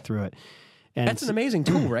 Just went right through it. And that's an amazing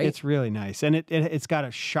tool, right? It's really nice, and it's got a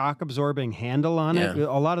shock absorbing handle on it.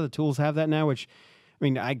 A lot of the tools have that now, which, I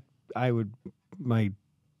mean, my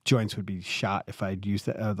joints would be shot if I'd used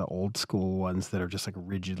the old school ones that are just like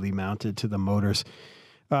rigidly mounted to the motors.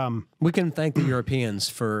 We can thank the Europeans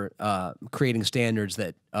for creating standards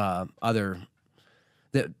that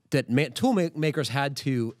tool makers had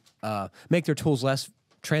to make their tools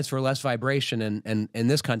transfer less vibration, and in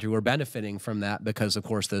this country we're benefiting from that because, of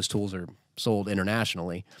course, those tools are sold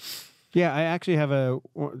internationally. Yeah, I actually have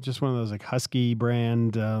just one of those like Husky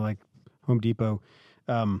brand, like Home Depot.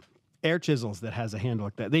 Air chisels that has a handle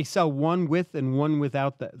like that. They sell one with and one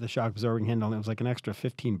without the shock absorbing handle, and it was like an extra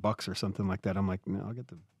 $15 or something like that. I'm like, no, I'll get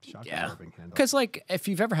the shock absorbing handle. Because like if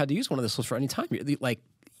you've ever had to use one of those tools for any time,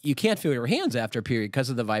 you can't feel your hands after a period because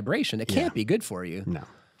of the vibration. It can't be good for you. No.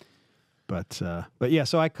 But yeah,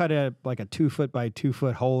 so I cut like a 2 foot by 2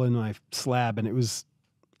 foot hole in my slab, and it was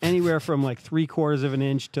anywhere from like 3/4 of an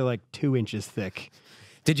inch to like 2 inches thick.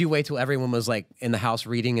 Did you wait till everyone was like in the house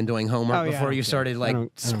reading and doing homework before you started like? I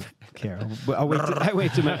don't care. I'll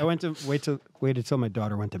wait till waited till my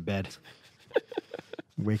daughter went to bed.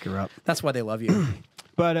 Wake her up. That's why they love you.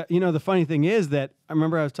 But you know, the funny thing is that I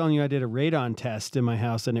remember I was telling you I did a radon test in my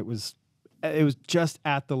house, and it was just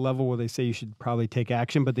at the level where they say you should probably take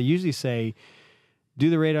action. But they usually say,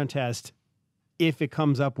 do the radon test. If it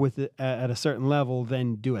comes up with it at a certain level,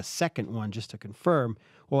 then do a second one just to confirm.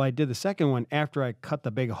 Well, I did the second one after I cut the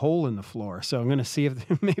big hole in the floor. So I'm going to see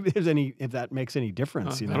if maybe if that makes any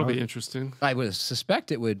difference. That'll be interesting. I would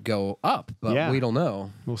suspect it would go up, but we don't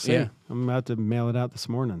know. We'll see. Yeah. I'm about to mail it out this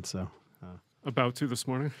morning. So about to this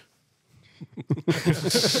morning.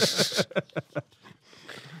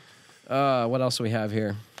 What else do we have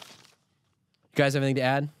here? You guys have anything to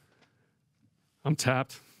add? I'm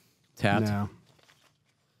tapped. Tapped. No.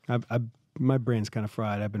 My brain's kind of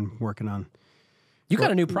fried. I've been working on. You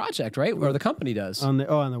got a new project, right? Or the company does on the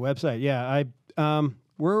website. Yeah,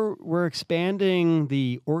 we're expanding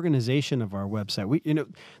the organization of our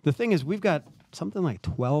website. The thing is, we've got something like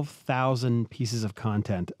 12,000 pieces of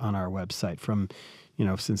content on our website from,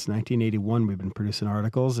 since 1981 we've been producing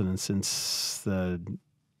articles, and then since the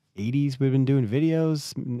 80s we've been doing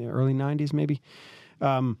videos, in the early 90s maybe.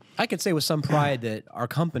 I could say with some pride that our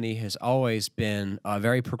company has always been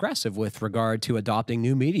very progressive with regard to adopting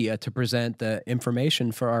new media to present the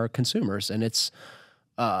information for our consumers. And it's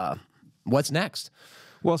what's next?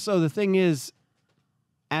 Well, so the thing is,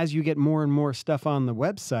 as you get more and more stuff on the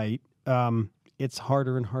website, it's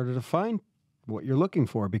harder and harder to find what you're looking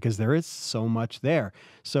for because there is so much there.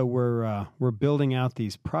 So we're building out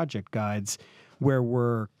these project guides where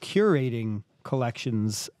we're curating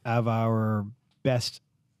collections of our best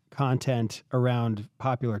content around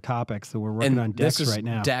popular topics that we're working on decks right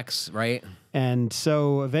now. Decks, right? And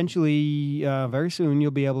so eventually, very soon, you'll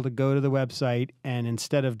be able to go to the website, and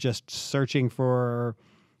instead of just searching for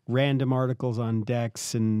random articles on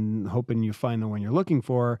decks and hoping you find the one you're looking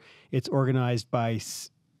for, it's organized by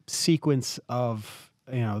sequence of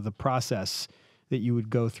the process that you would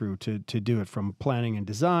go through to do it, from planning and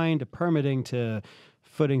design to permitting to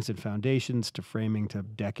footings and foundations to framing to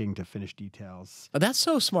decking to finished details. That's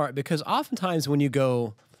so smart, because oftentimes when you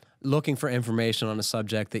go looking for information on a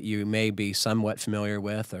subject that you may be somewhat familiar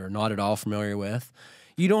with or not at all familiar with,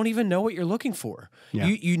 you don't even know what you're looking for. Yeah.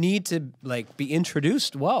 You need to be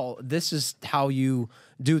introduced. Well, this is how you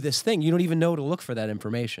do this thing. You don't even know to look for that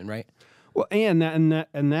information, right? Well, and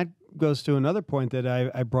that goes to another point that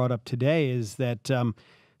I brought up today, is that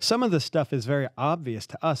some of the stuff is very obvious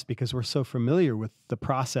to us because we're so familiar with the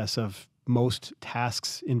process of most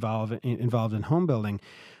tasks involved in home building.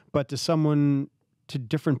 But to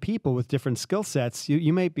different people with different skill sets,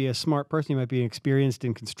 you might be a smart person, you might be experienced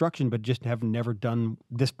in construction, but just have never done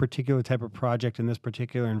this particular type of project in this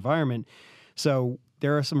particular environment. So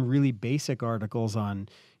there are some really basic articles on,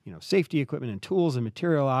 safety equipment and tools and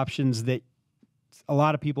material options that a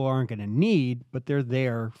lot of people aren't going to need, but they're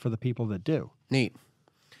there for the people that do. Neat.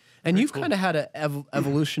 And you've kind of had an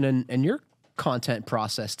evolution in your content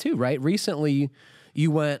process too, right? Recently,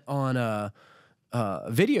 you went on a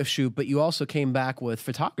video shoot, but you also came back with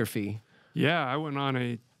photography. Yeah, I went on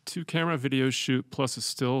a 2-camera video shoot plus a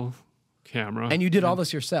still camera. And you did all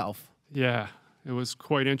this yourself? Yeah, it was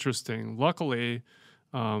quite interesting. Luckily,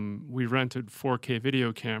 we rented 4K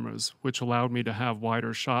video cameras, which allowed me to have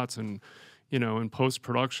wider shots. And, in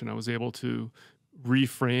post-production, I was able to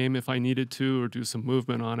reframe if I needed to or do some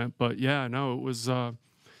movement on it. But yeah, no,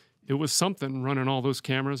 it was something running all those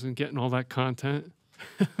cameras and getting all that content.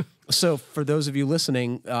 So for those of you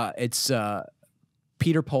listening, it's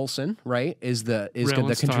Peter Polson, right? Is the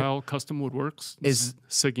Style Custom Woodworks is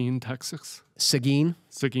Seguin, Texas. Seguin,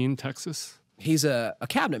 Texas. He's a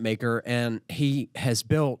cabinet maker, and he has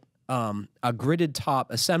built a gridded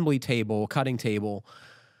top assembly table, cutting table,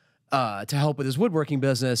 to help with his woodworking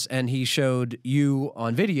business, and he showed you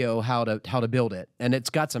on video how to build it, and it's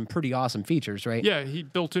got some pretty awesome features, right? Yeah, he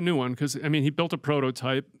built a new one because he built a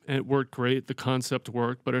prototype and it worked great. The concept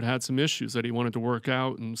worked, but it had some issues that he wanted to work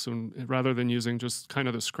out, and so rather than using just kind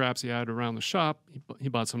of the scraps he had around the shop, he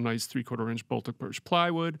bought some nice 3/4-inch Baltic birch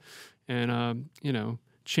plywood, and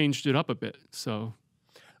changed it up a bit. So,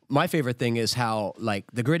 my favorite thing is how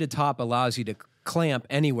the gridded top allows you to clamp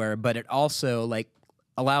anywhere, but it also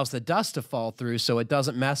allows the dust to fall through so it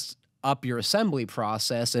doesn't mess up your assembly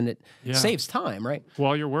process, and it saves time, right?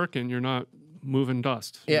 While you're working, you're not moving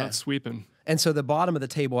dust. You're not sweeping. And so the bottom of the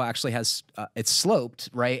table actually has, it's sloped,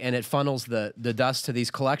 right? And it funnels the dust to these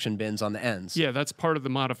collection bins on the ends. Yeah, that's part of the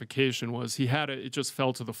modification was he had it just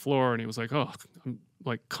fell to the floor and he was like, oh, I'm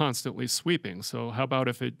like constantly sweeping. So how about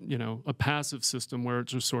if it, you know, a passive system where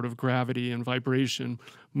it's just sort of gravity and vibration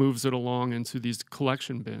moves it along into these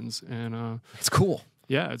collection bins. And it's cool.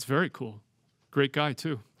 Yeah, it's very cool. Great guy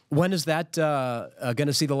too. When is that going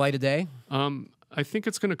to see the light of day? I think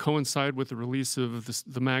it's going to coincide with the release of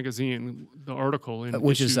the magazine, the article.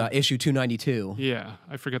 Which is issue 292. Yeah,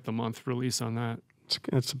 I forget the month release on that.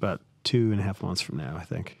 It's about 2.5 months from now, I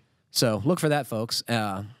think. So look for that, folks.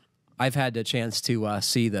 I've had the chance to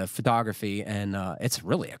see the photography, and it's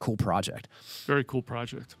really a cool project. Very cool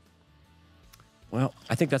project. Well,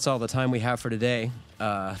 I think that's all the time we have for today.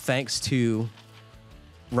 Thanks to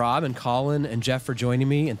Rob and Colin and Jeff for joining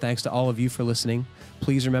me, and thanks to all of you for listening.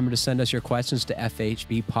 Please remember to send us your questions to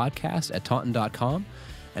fhbpodcast@taunton.com.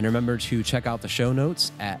 And remember to check out the show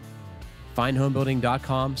notes at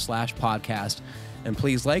finehomebuilding.com/podcast. And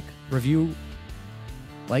please like, review,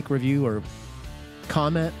 or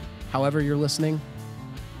comment, however you're listening,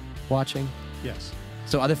 watching. Yes.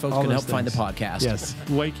 So other folks can help find the podcast. Yes.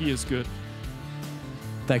 Likey is good.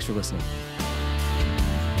 Thanks for listening.